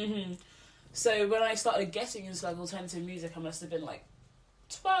models. So when I started getting into like alternative music, I must have been like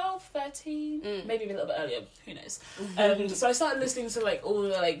 12, 13, maybe a little bit earlier, who knows. So I started listening to like all the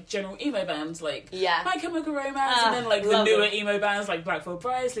like general emo bands, like My Chemical Romance, and then like the newer emo bands like Black Veil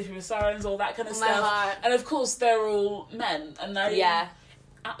Brides, Sleeping with Sirens, all that kind of stuff. Heart. And of course they're all men, and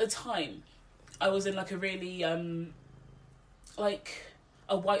at the time I was in like a really like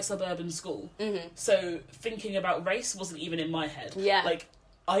a white suburban school, so thinking about race wasn't even in my head. Like,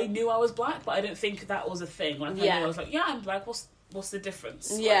 I knew I was black, but I didn't think that was a thing. Like, I knew I was like, I'm black, what's the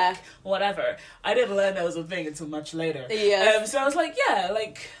difference? Like, whatever. I didn't learn that was a thing until much later. So I was like,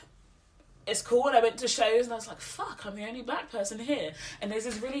 like, it's cool. And I went to shows and I was like, fuck, I'm the only black person here. And there's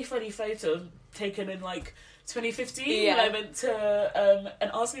this really funny photo taken in like 2015 when I went to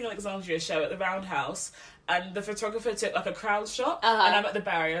an Asking Alexandria show at the Roundhouse, and the photographer took like a crowd shot, and I'm at the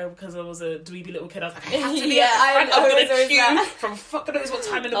barrier because I was a dweeby little kid. I was like, I have to be I'm gonna queue from fucking knows what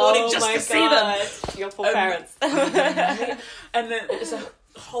time in the morning just to see them. Your poor parents. And then it's a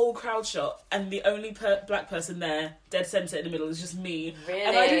whole crowd shot, and the only black person there, dead centre in the middle, is just me. Really?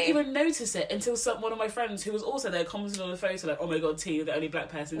 And I didn't even notice it until one of my friends who was also there commented on the photo like, oh my god, T, you're the only black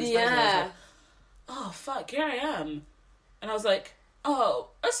person in this photo. And I was like, oh fuck, here I am. And I was like, oh,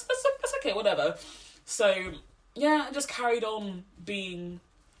 that's okay, whatever. So I just carried on being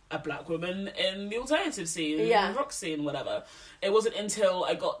a black woman in the alternative scene, in the rock scene, whatever. It wasn't until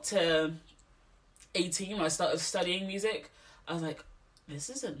I got to 18 when I started studying music, I was like, this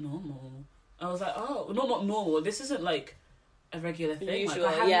isn't normal. I was like, oh, not normal, this isn't like a regular thing. Usual,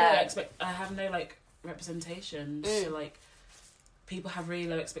 like, I have no like representation. So like, people have really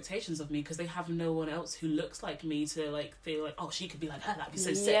low expectations of me because they have no one else who looks like me to like feel like, oh, she could be like her, that'd be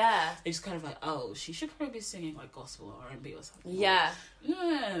so sick. They just kind of like, oh, she should probably be singing like gospel or R&B or something.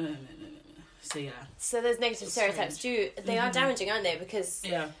 No. So those negative stereotypes they are damaging, aren't they? Because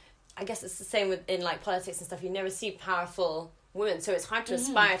I guess it's the same in like politics and stuff. You never see powerful women, so it's hard to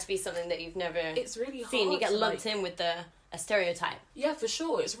aspire to be something that you've never it's really seen. hard. You get lumped in with a stereotype. Yeah, for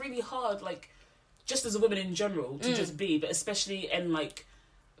sure. It's really hard, like, just as a woman in general, to just be, but especially in, like,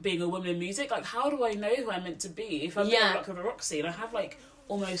 being a woman in music. Like, how do I know who I'm meant to be? If I'm in like a rock scene, I have, like,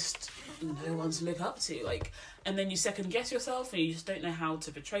 almost no one to look up to, like, and then you second guess yourself and you just don't know how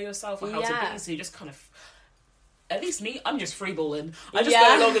to portray yourself or how to be, so you just kind of, at least me, I'm just freeballing. I just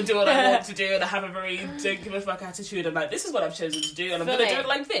go along and do what I want to do, and I have a very don't give a fuck attitude. I'm like, this is what I've chosen to do, and I'm going to do it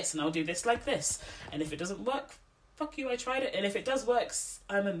like this, and I'll do this like this, and if it doesn't work, fuck you, I tried it, and if it does work,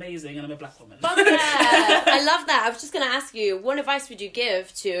 I'm amazing and I'm a black woman. Fuck yeah. I love that. I was just going to ask you, what advice would you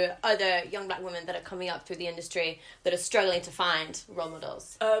give to other young black women that are coming up through the industry that are struggling to find role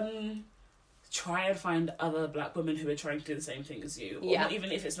models? Try and find other black women who are trying to do the same thing as you, or not,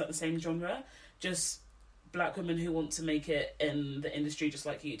 even if it's not the same genre, just black women who want to make it in the industry just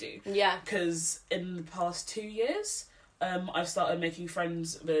like you do. Because in the past 2 years, I've started making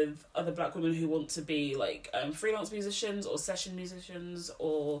friends with other black women who want to be like freelance musicians or session musicians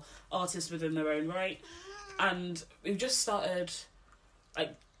or artists within their own right, and we've just started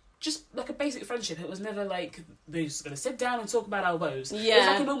like just like a basic friendship. It was never like we're just gonna sit down and talk about our woes. It was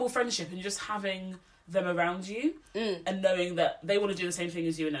like a normal friendship, and just having them around you and knowing that they want to do the same thing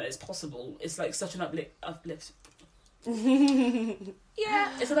as you and that it's possible. It's like such an uplift.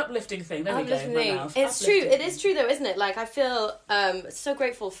 It's an uplifting thing. There we go. It's true. It is true though, isn't it? Like, I feel so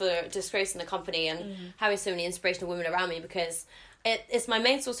grateful for Disgrace and the company and having so many inspirational women around me, because it's my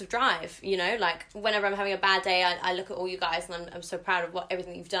main source of drive, you know? Like, whenever I'm having a bad day, I look at all you guys and I'm so proud of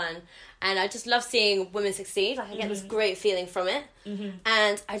everything you've done. And I just love seeing women succeed. Like, I get this great feeling from it.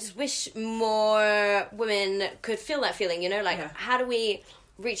 And I just wish more women could feel that feeling, you know? Like, how do we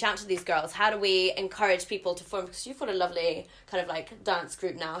reach out to these girls? How do we encourage people to form, because you've got a lovely kind of like dance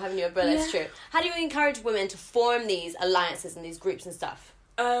group now, haven't you? But it's true. How do you encourage women to form these alliances and these groups and stuff?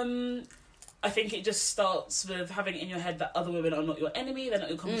 I think it just starts with having in your head that other women are not your enemy, they're not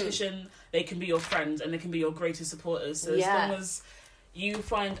your competition, they can be your friends and they can be your greatest supporters. So as long as you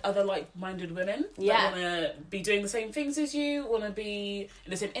find other like-minded women Yeah. that want to be doing the same things as you, want to be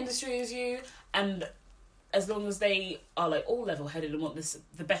in the same industry as you, and as long as they are like all level-headed and want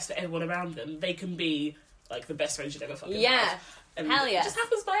the best for everyone around them, they can be like the best friends you'd ever fucking have. And Hell yeah. It just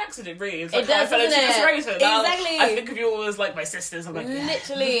happens by accident, really. It's It like how I does, fell into doesn't it? this racer. Now Exactly. I think of you all as like my sisters. I'm like, yeah.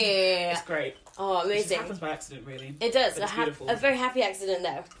 Literally. It's great. Oh, It just amazing. happens by accident, really. It does. But it's beautiful. A very happy accident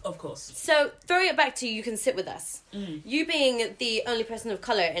there. Of course. So, throwing it back to You Can Sit With Us. You being the only person of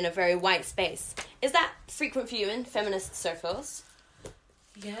colour in a very white space, is that frequent for you in feminist circles?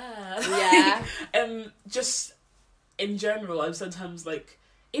 Yeah. Yeah. Just in general, I'm sometimes like,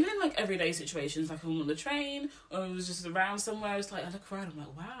 even in like everyday situations, like I'm on the train or I was just around somewhere, I was like, I look around, I'm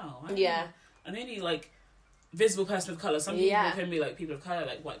like, wow. I'm the only like visible person of colour. Some people can be like people of colour,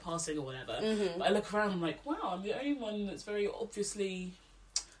 like white passing or whatever. But I look around, I'm like, wow, I'm the only one that's very obviously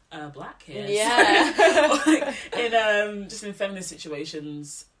black here. Yeah. So, like, in just in feminist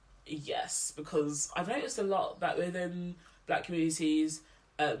situations, yes, because I've noticed a lot that within black communities,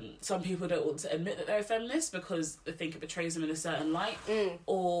 some people don't want to admit that they're a feminist because they think it betrays them in a certain light,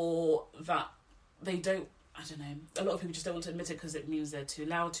 or that they don't, I don't know, a lot of people just don't want to admit it because it means they're too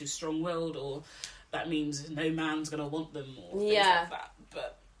loud, too strong-willed, or that means no man's going to want them, or things like that.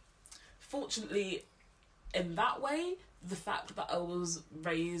 But fortunately, in that way, the fact that I was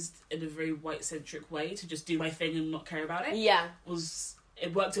raised in a very white-centric way to just do my thing and not care about it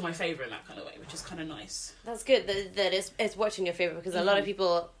it worked in my favour in that kind of way, which is kind of nice. That's good that it's worked in your favour, because a lot of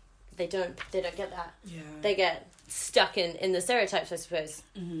people, they don't get that. Yeah. They get stuck in the stereotypes, I suppose.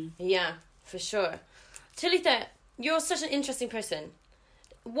 Yeah, for sure. Talitha, you're such an interesting person.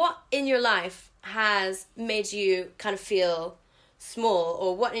 What in your life has made you kind of feel small,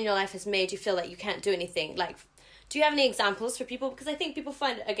 or what in your life has made you feel like you can't do anything? Like, do you have any examples for people? Because I think people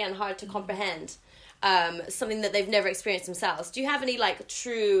find it, again, hard to comprehend something that they've never experienced themselves. Do you have any like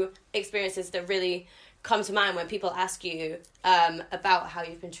true experiences that really come to mind when people ask you about how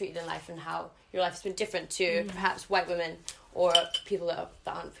you've been treated in life and how your life has been different to perhaps white women or people that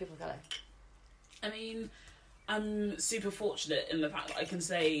aren't people of colour? I mean, I'm super fortunate in the fact that I can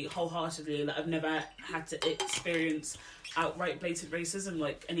say wholeheartedly that I've never had to experience outright blatant racism,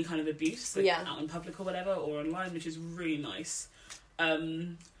 like any kind of abuse, like out in public or whatever, or online, which is really nice.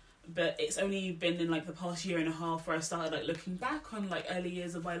 But it's only been in like the past year and a half where I started like looking back on like early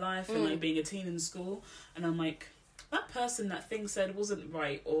years of my life and like being a teen in school, and I'm like, that person that thing said wasn't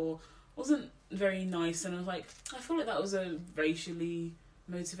right or wasn't very nice, and I was like, I feel like that was a racially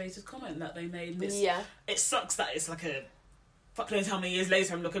motivated comment that they made. And it sucks that it's like a fuck knows how many years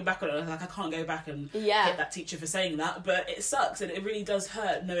later I'm looking back on it, like I can't go back and hit that teacher for saying that, but it sucks, and it really does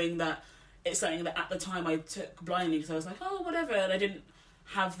hurt knowing that it's something that at the time I took blindly because I was like, oh whatever, and I didn't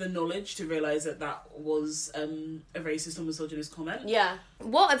have the knowledge to realise that that was a racist or misogynist comment. Yeah.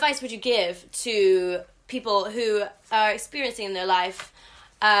 What advice would you give to people who are experiencing in their life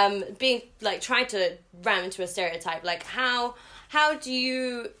being like trying to ram into a stereotype? Like how do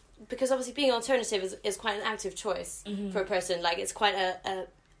you, because obviously being alternative is quite an active choice for a person. Like it's quite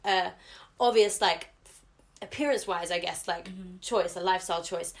a obvious, like appearance wise, I guess, like choice, a lifestyle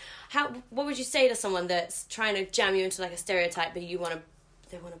choice. What would you say to someone that's trying to jam you into like a stereotype, but they want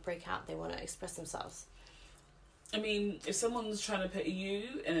to break out, they want to express themselves? I mean, if someone's trying to put you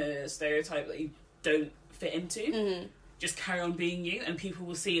in a stereotype that you don't fit into, just carry on being you, and people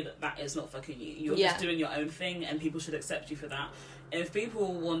will see that that is not fucking you. You're just doing your own thing, and people should accept you for that. And if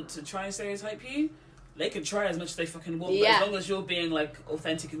people want to try and stereotype you, they can try as much as they fucking want, but as long as you're being like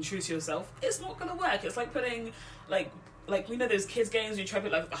authentic and true to yourself, it's not gonna work. It's like putting like we know those kids games where you try to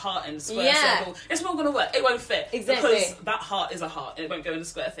put like a heart in a square circle. It's not gonna work. It won't fit. Exactly. Because that heart is a heart and it won't go in a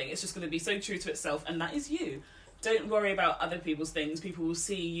square thing. It's just gonna be so true to itself, and that is you. Don't worry about other people's things. People will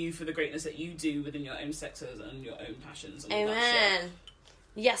see you for the greatness that you do within your own sectors and your own passions and all that shit.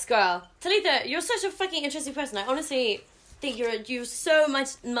 Yes, girl. Talitha, you're such a fucking interesting person. I honestly think you're so much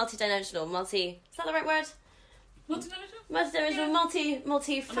multidimensional. Is that the right word? Multidimensional,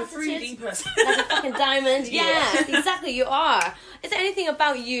 multifaceted. I'm a 3D person. Like a fucking diamond. Yeah, exactly, you are. Is there anything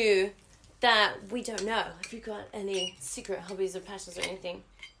about you that we don't know? Have you got any secret hobbies or passions or anything?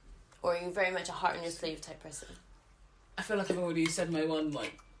 Or are you very much a heart on your sleeve type person? I feel like I've already said my one,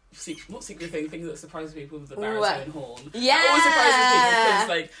 like, not secret thing that surprises people with the baritone horn. Yeah! It always surprises people because,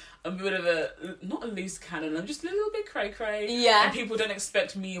 like, I'm a bit of a, not a loose cannon, I'm just a little bit cray-cray. Yeah. And people don't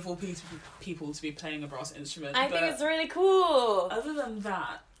expect me, of all people, to be playing a brass instrument. I think it's really cool. Other than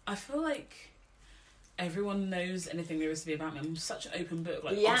that, I feel like everyone knows anything there is to be about me. I'm such an open book.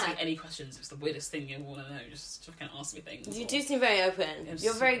 Like, Yeah. ask me any questions. If it's the weirdest thing you want to know, just fucking ask me things. You do seem very open.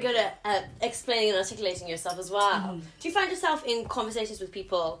 You're very good at explaining and articulating yourself as well. Mm-hmm. Do you find yourself in conversations with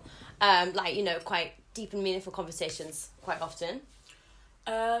people, like, you know, quite deep and meaningful conversations quite often?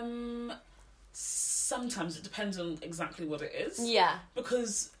 Sometimes it depends on exactly what it is. Yeah.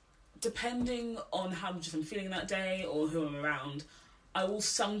 Because depending on how much I'm feeling that day or who I'm around, I will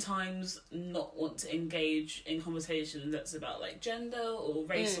sometimes not want to engage in conversations that's about like gender or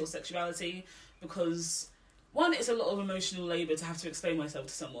race or sexuality, because one, it's a lot of emotional labour to have to explain myself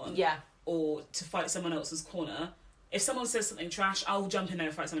to someone. Yeah. Or to fight someone else's corner. If someone says something trash, I'll jump in there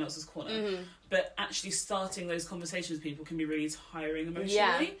and fight someone else's corner. Mm-hmm. But actually starting those conversations with people can be really tiring emotionally.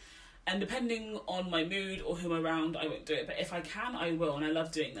 Yeah. And depending on my mood or who I'm around, I won't do it. But if I can, I will. And I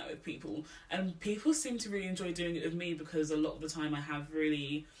love doing that with people. And people seem to really enjoy doing it with me, because a lot of the time I have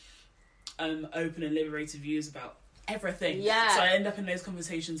really open and liberated views about everything. Yeah. So I end up in those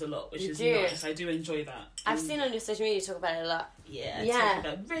conversations a lot, which is nice. I do enjoy that. I've seen on your social media you talk about it a lot. Yeah, I Yeah. talk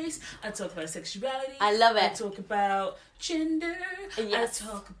about race, I talk about sexuality. I love it. I talk about gender. Yes. I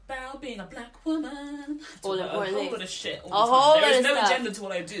talk about being a black woman. All a important whole things. lot of shit all A the whole time. There lot is of no stuff. agenda to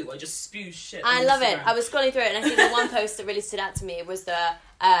what I do. I just spew shit I on love it. Instagram. I was scrolling through it, and I think the one post that really stood out to me was the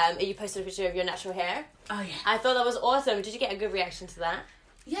you posted a picture of your natural hair. Oh, yeah. I thought that was awesome. Did you get a good reaction to that?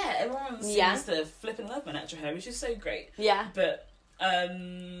 Yeah, everyone seems to flip and love my natural hair, which is so great. Yeah. But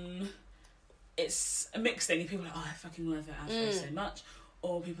it's a mixed thing. People are like, oh, I fucking love it afro so much.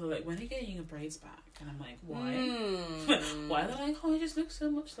 Or people are like, when are you getting your braids back? And I'm like, why? Why? They're like, oh, it just looks so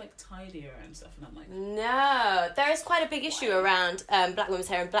much like tidier and stuff. And I'm like, No, there is quite a big issue around black women's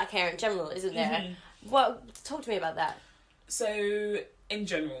hair and black hair in general, isn't there? Well, talk to me about that. so in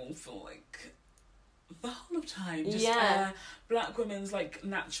general, for like the whole of time, just black women's like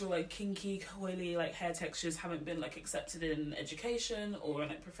natural, like kinky, coily, like hair textures haven't been like accepted in education or in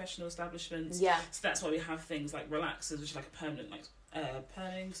like professional establishments. Yeah. So that's why we have things like relaxers, which are like a permanent like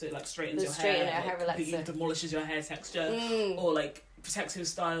perming, so it like straightens The your straighten hair, hair like, completely relaxer. demolishes your hair texture, or like protective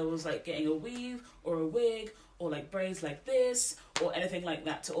styles like getting a weave or a wig, or like braids like this, or anything like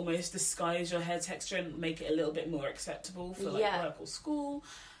that to almost disguise your hair texture and make it a little bit more acceptable for like work or school.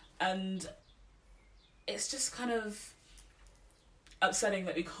 And it's just kind of upsetting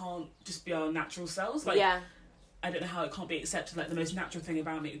that we can't just be our natural selves. Like, I don't know how it can't be accepted. Like, the most natural thing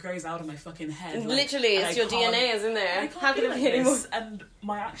about me, it grows out of my fucking head. Like, Literally, it's your DNA, isn't there? How can it be anymore? And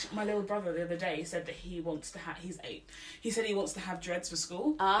my little brother the other day said that he wants to have. He's 8. He said he wants to have dreads for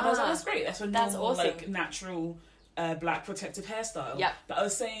school. And I was like, that's great. That's a normal, awesome. like natural, black protective hairstyle. Yep. But I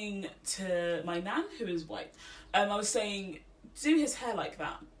was saying to my nan, who is white, I was saying, do his hair like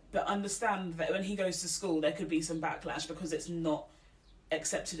that, but understand that when he goes to school, there could be some backlash because it's not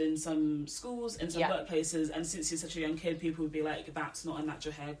accepted in some schools, in some workplaces, and since he's such a young kid, people would be like, that's not a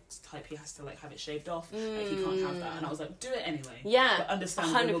natural hair type, he has to like have it shaved off, like he can't have that. And I was like, do it anyway, but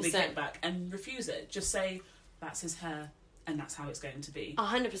understand there will be kickback, and refuse it. Just say that's his hair and that's how it's going to be.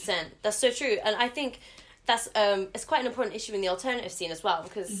 100%. That's so true. And I think that's it's quite an important issue in the alternative scene as well,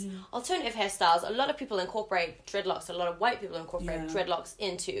 because alternative hairstyles, a lot of people incorporate dreadlocks, a lot of white people incorporate dreadlocks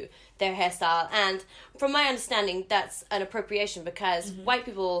into their hairstyle, and from my understanding that's an appropriation, because white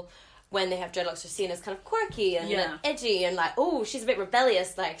people, when they have dreadlocks, are seen as kind of quirky and edgy and like, oh, she's a bit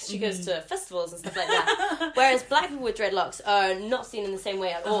rebellious, like she goes to festivals and stuff like that. Whereas black people with dreadlocks are not seen in the same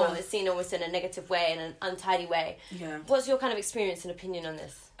way at all. It's seen almost in a negative way, in an untidy way. What's your kind of experience and opinion on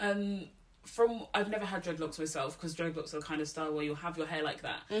this? I've never had dreadlocks myself, because dreadlocks are the kind of style where you'll have your hair like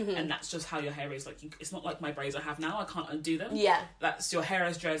that, and that's just how your hair is. Like, it's not like my braids I have now. I can't undo them. That's your hair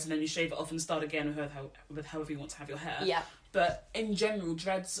as dreads, and then you shave it off and start again with however you want to have your hair. But in general,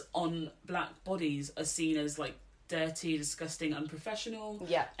 dreads on black bodies are seen as like dirty, disgusting, unprofessional.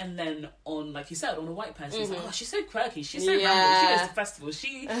 And then on, like you said, on a white person, it's like, oh, she's so quirky, she's so random, she goes to festivals,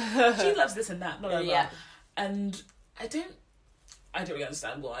 she loves this and that, blah blah blah. And I don't really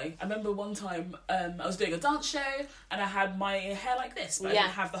understand why. I remember one time I was doing a dance show and I had my hair like this, but I didn't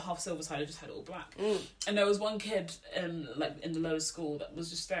have the half silver side, I just had it all black. And there was one kid like in the lower school that was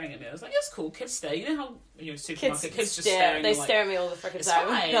just staring at me. I was like, it's cool, kids stare. You know how you're in a supermarket, kids just staring. They stare at me all the freaking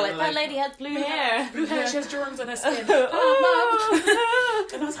time. They're like, that lady has blue hair. Blue hair, she has drawings on her skin. Oh,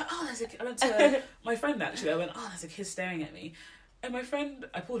 Mum. And I was like, oh, I went to my friend actually, I went, oh, there's a kid staring at me. And my friend,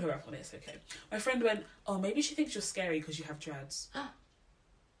 I pulled her up on it, it's okay. My friend went, oh, maybe she thinks you're scary because you have dreads.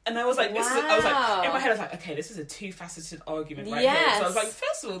 And I was like, this is, I was like, in my head, I was like, okay, this is a two-faceted argument right here. So I was like,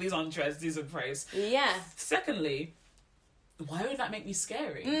 first of all, these aren't dreads, these are praise. Secondly, why would that make me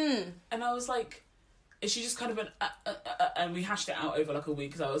scary? And I was like, she just kind of went, and we hashed it out over like a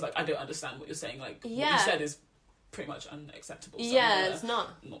week because I was like, I don't understand what you're saying. Like, what you said is pretty much unacceptable. So it's not.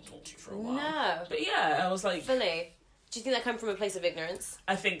 Not talk to you for a while. No. But yeah, I was like... Fully. Do you think that came from a place of ignorance?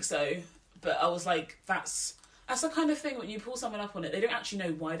 I think so. But I was like, that's the kind of thing when you pull someone up on it, they don't actually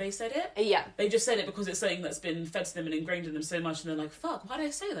know why they said it. Yeah. They just said it because it's something that's been fed to them and ingrained in them so much, and they're like, fuck, why did I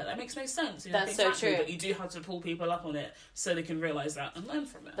say that? That makes no sense. You know, that's so true. But you do have to pull people up on it so they can realise that and learn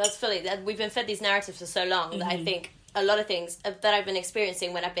from it. That's fully... We've been fed these narratives for so long that I think a lot of things that I've been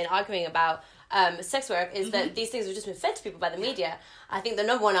experiencing when I've been arguing about sex work is that these things have just been fed to people by the media. I think the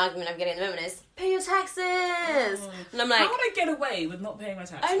number one argument I'm getting at the moment is, pay your taxes! And I'm like... How would I get away with not paying my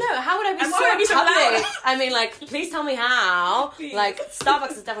taxes? I know, how would I be and why so public? I mean, like, please tell me how. Please. Like, Starbucks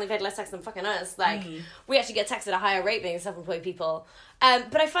has definitely paid less tax than fucking us. Like, we actually get taxed at a higher rate being self-employed people.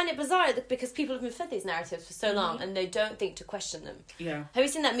 But I find it bizarre that because people have been fed these narratives for so long and they don't think to question them. Yeah. Have you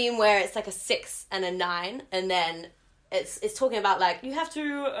seen that meme where it's like a 6 and a 9 and then it's talking about, like, you have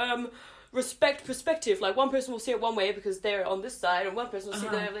to... respect perspective. Like, one person will see it one way because they're on this side, and one person will see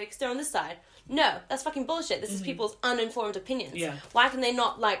it like they're on this side. No, that's fucking bullshit. This is people's uninformed opinions. Yeah. Why can they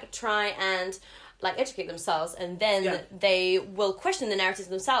not like try and like educate themselves, and then they will question the narratives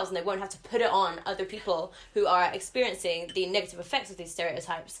themselves, and they won't have to put it on other people who are experiencing the negative effects of these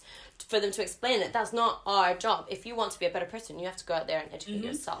stereotypes for them to explain it. That's not our job. If you want to be a better person, you have to go out there and educate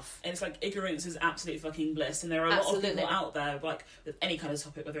yourself. And it's like, ignorance is absolute fucking bliss, and there are a lot of people out there, like, with any kind of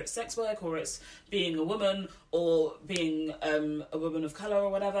topic, whether it's sex work or it's being a woman or being a woman of colour or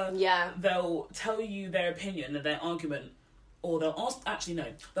whatever. Yeah. They'll tell you their opinion and their argument, or they'll ask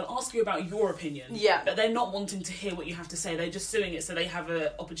you about your opinion. Yeah. But they're not wanting to hear what you have to say. They're just doing it so they have an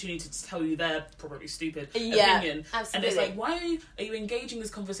opportunity to tell you their probably stupid opinion. Absolutely. And it's like, why are you engaging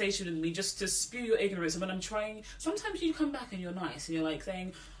this conversation with me just to spew your ignorance? And when I'm trying, sometimes you come back and you're nice and you're like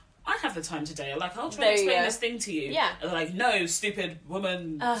saying, I have the time today. Like, I'll try and explain this thing to you. Yeah. And they're like, no, stupid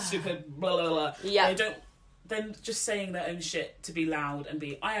woman, stupid blah, blah, blah. Yeah. They don't... Then just saying their own shit to be loud and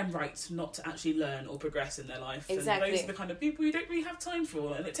be, I am right, not to actually learn or progress in their life. Exactly. And those are the kind of people you don't really have time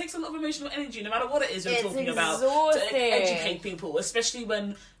for. And it takes a lot of emotional energy, no matter what it is you're talking exhausting. about, to educate people, especially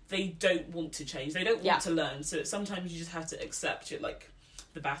when they don't want to change. They don't want to learn. So sometimes you just have to accept it, like,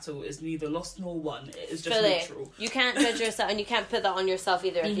 the battle is neither lost nor won. It is just neutral. You can't judge yourself, and you can't put that on yourself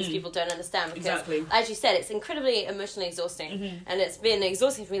either if these people don't understand. Because, as you said, it's incredibly emotionally exhausting. And it's been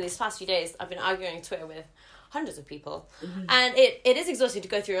exhausting for me these past few days. I've been arguing on Twitter with hundreds of people. And it is exhausting to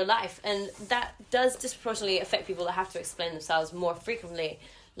go through your life. And that does disproportionately affect people that have to explain themselves more frequently.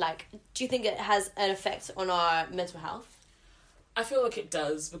 Like, do you think it has an effect on our mental health? I feel like it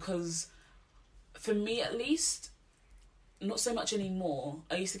does, because for me at least, not so much anymore.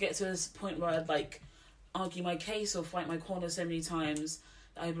 I used to get to this point where I'd like argue my case or fight my corner so many times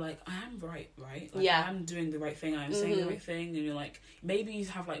that I'd be like, I am right? Like, I am doing the right thing, I am saying the right thing. And you're like, maybe you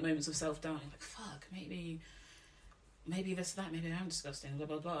have like moments of self-doubt. You're like, fuck, maybe this, that, maybe I'm disgusting, blah,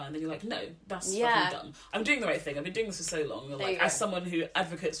 blah, blah. And then you're like, no, that's fucking dumb. I'm doing the right thing. I've been doing this for so long. You're like, as someone who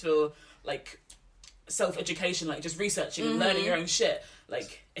advocates for like self-education, like just researching and learning your own shit,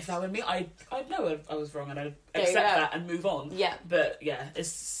 like if that were me, I'd know I was wrong and I'd accept that and move on. Yeah. But yeah,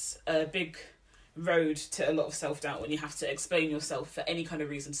 it's a big road to a lot of self-doubt when you have to explain yourself for any kind of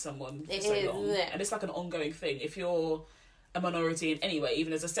reason to someone for so long. And it's like an ongoing thing. If you're a minority in any way,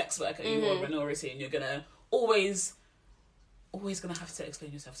 even as a sex worker, you're a minority, and you're gonna always gonna have to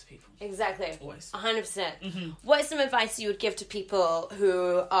explain yourself to people. Exactly. Always. 100%. What is some advice you would give to people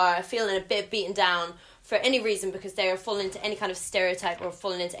who are feeling a bit beaten down for any reason because they are falling into any kind of stereotype or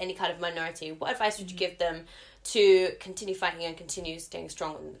falling into any kind of minority? What advice would you give them to continue fighting and continue staying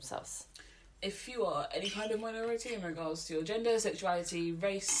strong in themselves? If you are any kind of minority in regards to your gender, sexuality,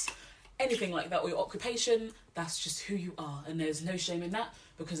 race, anything like that, or your occupation, that's just who you are, and there's no shame in that,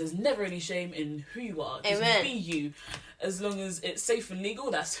 because there's never any shame in who you are. Just be you. As long as it's safe and legal,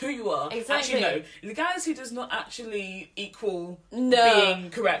 that's who you are. Exactly. Actually, no. Legality does not actually equal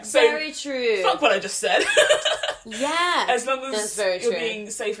being correct. So, very true. Fuck what I just said. Yeah. As long as you're being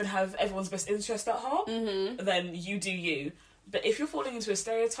safe and have everyone's best interest at heart, then you do you. But if you're falling into a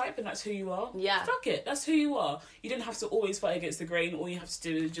stereotype and that's who you are, fuck it, that's who you are. You don't have to always fight against the grain. All you have to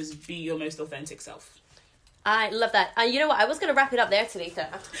do is just be your most authentic self. I love that. And you know what? I was going to wrap it up there, Talitha.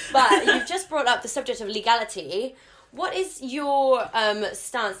 But you've just brought up the subject of legality. What is your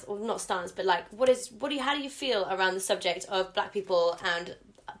stance, or not stance, but like, how do you feel around the subject of black people and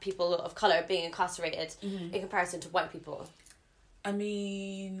people of colour being incarcerated in comparison to white people? I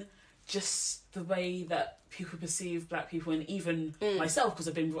mean, just the way that people perceive black people, and even myself, because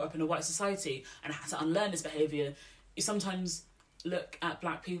I've been brought up in a white society and I had to unlearn this behaviour, you sometimes look at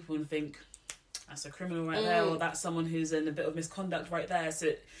black people and think, that's a criminal right there, or that's someone who's in a bit of misconduct right there.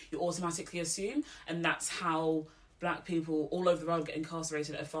 So you automatically assume, and that's how black people all over the world get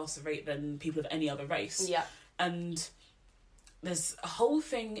incarcerated at a faster rate than people of any other race. Yeah. And there's a whole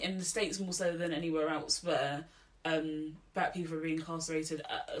thing in the States more so than anywhere else where black people are being incarcerated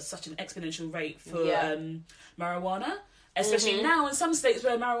at such an exponential rate for marijuana. Especially now in some states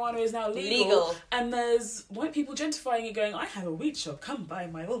where marijuana is now legal. And there's white people gentrifying it, going, I have a weed shop, come buy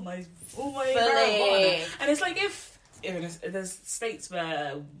all my marijuana. And it's like, if there's states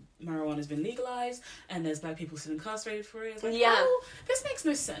where marijuana has been legalised and there's black people still incarcerated for it, it's like, oh, this makes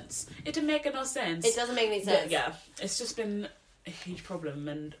no sense. It didn't make no sense. It doesn't make any sense. But yeah, it's just been a huge problem,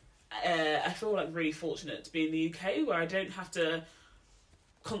 and I feel like really fortunate to be in the UK where I don't have to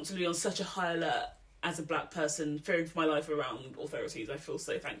constantly be on such a high alert as a black person, fearing for my life around authorities. I feel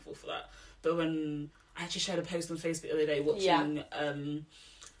so thankful for that. But when I actually shared a post on Facebook the other day watching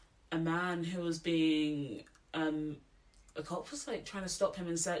a man who was being a cop was like trying to stop him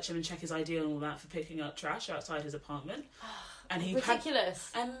and search him and check his ID and all that for picking up trash outside his apartment. And he ridiculous.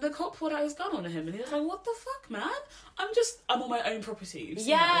 And the cop pulled out his gun on him, and he was like, "What the fuck, man? I'm on my own property. You've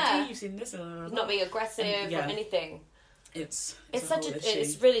seen my ID, you've seen this, not being aggressive or anything." It's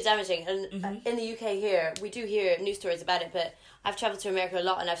it's really damaging, and in the UK here we do hear news stories about it, but I've travelled to America a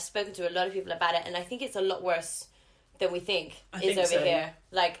lot and I've spoken to a lot of people about it, and I think it's a lot worse than we think over here.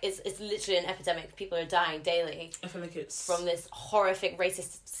 Like it's literally an epidemic. People are dying daily. I feel like it's from this horrific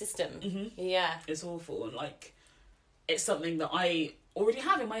racist system. Yeah, it's awful, and like it's something that I already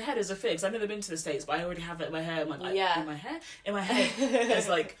have in my head as a fear, because I've never been to the States, but I already have it in my head. In my head there's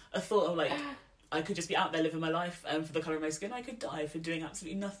like a thought of like, I could just be out there living my life, and for the colour of my skin, I could die for doing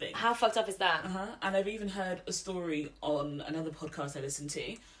absolutely nothing. How fucked up is that? And I've even heard a story on another podcast I listened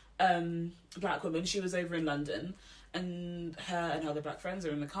to. A black woman, she was over in London, and her and her other black friends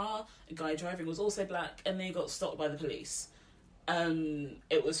are in the car. A guy driving was also black, and they got stopped by the police.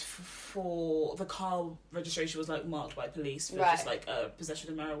 It was for the car registration was like marked by police for just like possession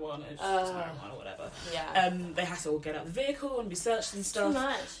of marijuana, marijuana, whatever. Yeah. They had to all get out of the vehicle and be searched and stuff. Too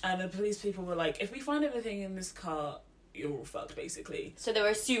much. And the police people were like, if we find anything in this car, you're all fucked, basically. So they were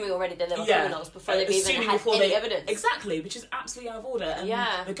assuming already that they were criminals before they've even had any evidence. Exactly, which is absolutely out of order.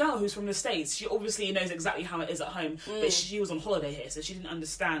 And the girl who's from the States, she obviously knows exactly how it is at home, but she was on holiday here, so she didn't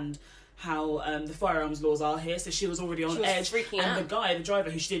understand how the firearms laws are here, so she was already on edge. Freaking and out. the driver,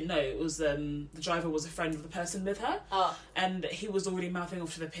 who she didn't know, it was the driver was a friend of the person with her, and he was already mouthing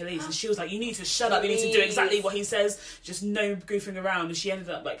off to the police, and she was like, "You need to shut up. You need to do exactly what he says. Just no goofing around." And she ended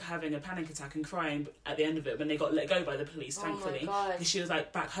up like having a panic attack and crying at the end of it when they got let go by the police. Thankfully, because she was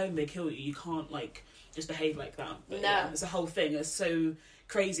like, "Back home they kill you. You can't like just behave like that." But, it's a whole thing. It's so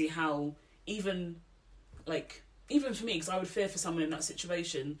crazy how even for me, because I would fear for someone in that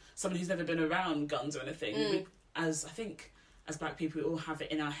situation, someone who's never been around guns or anything. As black people, we all have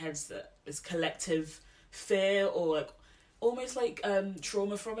it in our heads that this collective fear or like almost like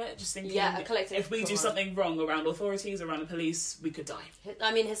trauma from it. Just thinking, a collective if we do something wrong around authorities, around the police, we could die.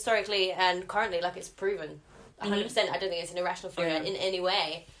 I mean, historically and currently, like it's proven, 100%. I don't think it's an irrational fear in any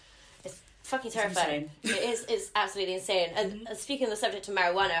way. Fucking terrifying. It's absolutely insane. And speaking of the subject of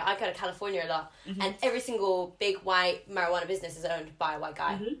marijuana, I go to California a lot, and every single big white marijuana business is owned by a white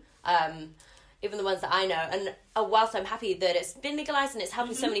guy. Even the ones that I know. And whilst I'm happy that it's been legalised and it's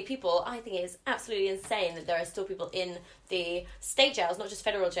helping so many people, I think it is absolutely insane that there are still people in the state jails, not just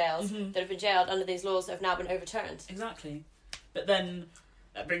federal jails, that have been jailed under these laws that have now been overturned. Exactly. But then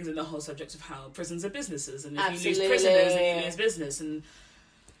that brings in the whole subject of how prisons are businesses, and if you lose prisoners, then you lose business, and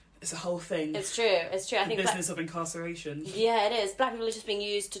it's a whole thing. It's true. I think the business of incarceration. Yeah, it is. Black people are just being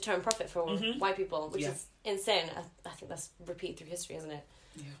used to turn profit for white people, which is insane. I think that's repeated through history, isn't it?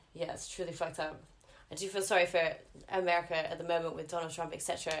 Yeah, it's truly fucked up. I do feel sorry for America at the moment with Donald Trump,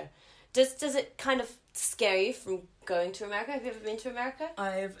 etc. Does it kind of scare you from going to America? Have you ever been to America?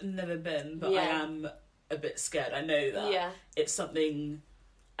 I've never been, but I am a bit scared. I know that it's something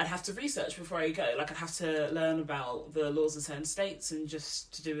I'd have to research before I go. Like, I'd have to learn about the laws of certain states and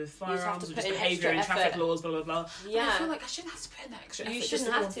just to do with firearms or just behaviour and traffic laws, blah, blah, blah. Yeah. But I feel like I shouldn't have to put in that extra effort. You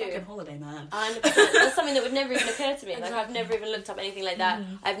shouldn't have to. Fucking holiday, man. 100%. That's something that would never even occur to me. Like, I've never even looked up anything like that.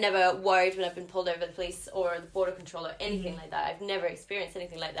 I've never worried when I've been pulled over by the police or the border control or anything like that. I've never experienced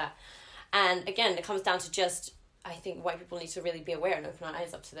anything like that. And again, it comes down to just, I think white people need to really be aware and open our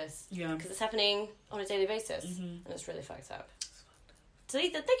eyes up to this. Yeah. Because it's happening on a daily basis. And it's really fucked up.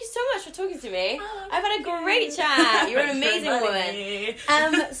 Talitha, thank you so much for talking to me. I've had a great chat. You're an amazing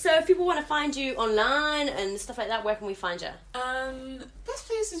woman. So if people want to find you online and stuff like that, where can we find you? Best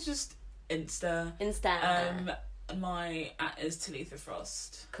place is just Insta. My @ is Talitha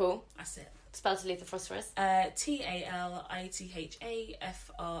Frost. Cool. That's it. Spell Talitha Frost for us.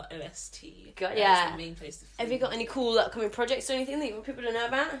 TALITHAFROST. Got That's the main place to Have you got any cool upcoming projects or anything that you want people to know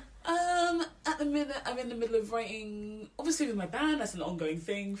about? At the minute, I'm in the middle of writing, obviously with my band. That's an ongoing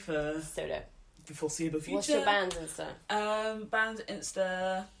thing for So dope. the foreseeable future. What's your band's Insta? Band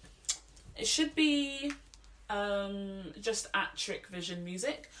Insta. It should be just at Trick Vision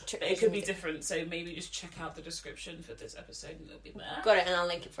Music. But it could be different, so maybe just check out the description for this episode and it'll be there. Got it, and I'll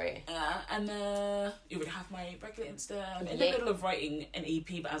link it for you. And you would have my regular Insta. I'm in the middle of writing an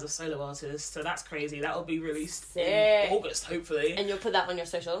EP, but as a solo artist, so that's crazy. That will be released in August, hopefully. And you'll put that on your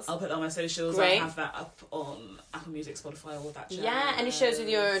socials? I'll put that on my socials. Great. I'll have that up on Apple Music, Spotify, all that jazz. Yeah, any shows with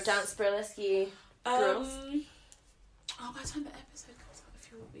your dance burlesque girls? By the time the episode comes out, a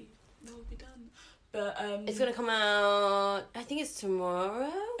few will be done. But it's gonna come out. I think it's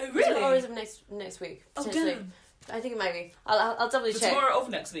tomorrow. Oh really? Or is it next week? Oh damn! I think it might be. I'll double check. Tomorrow of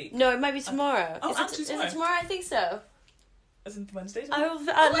next week. No, it might be tomorrow. Is it tomorrow? I think so. As in Wednesday. My God.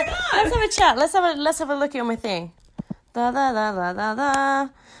 Let's have a chat. Let's have a look at my thing.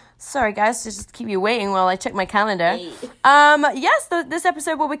 Sorry guys, to just keep you waiting while I check my calendar. Yes, this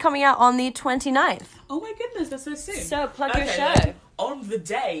episode will be coming out on the 29th. Oh my goodness, that's so soon. So plug your show. Then, on the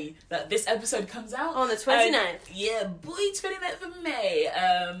day that this episode comes out. On the 29th. Yeah, boy, 29th of May.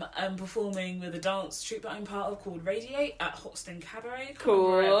 I'm performing with a dance troupe that I'm part of called Radiate at Hoxton Cabaret.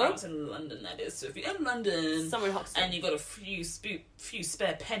 Cool. It's in London, that is. So if you're in London Somewhere in Hoxton. and you've got a few spare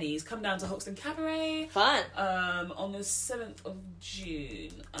pennies, come down to Hoxton Cabaret. Fun. On the 7th of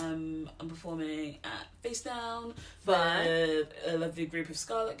June, I'm performing at Face Down Fun. with a lovely group of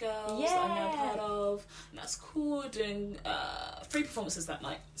Scarlet Girls that I'm now part of. And that's cool, doing 3 performances that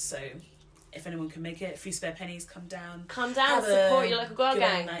night. So if anyone can make it, a few spare pennies, come down. Support your local girl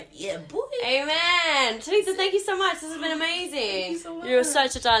gang. Night. Yeah, boy. Amen. Talitha, thank you so much. This has been amazing. Thank you so much. You're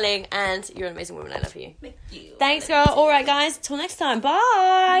such a darling and you're an amazing woman. I love you. Thank you. Thanks, girl. All right, guys. Till next time.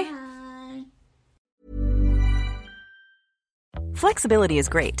 Bye. Flexibility is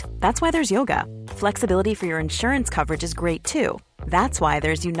great. That's why there's yoga. Flexibility for your insurance coverage is great too. That's why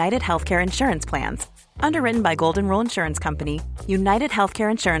there's United Healthcare Insurance Plans. Underwritten by Golden Rule Insurance Company, United Healthcare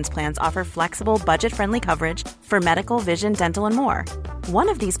Insurance Plans offer flexible, budget-friendly coverage for medical, vision, dental, and more. One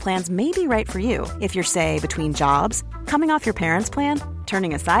of these plans may be right for you if you're, say, between jobs, coming off your parents' plan,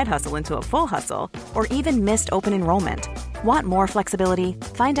 turning a side hustle into a full hustle, or even missed open enrollment. Want more flexibility?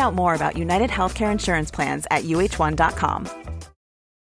 Find out more about United Healthcare Insurance Plans at uh1.com.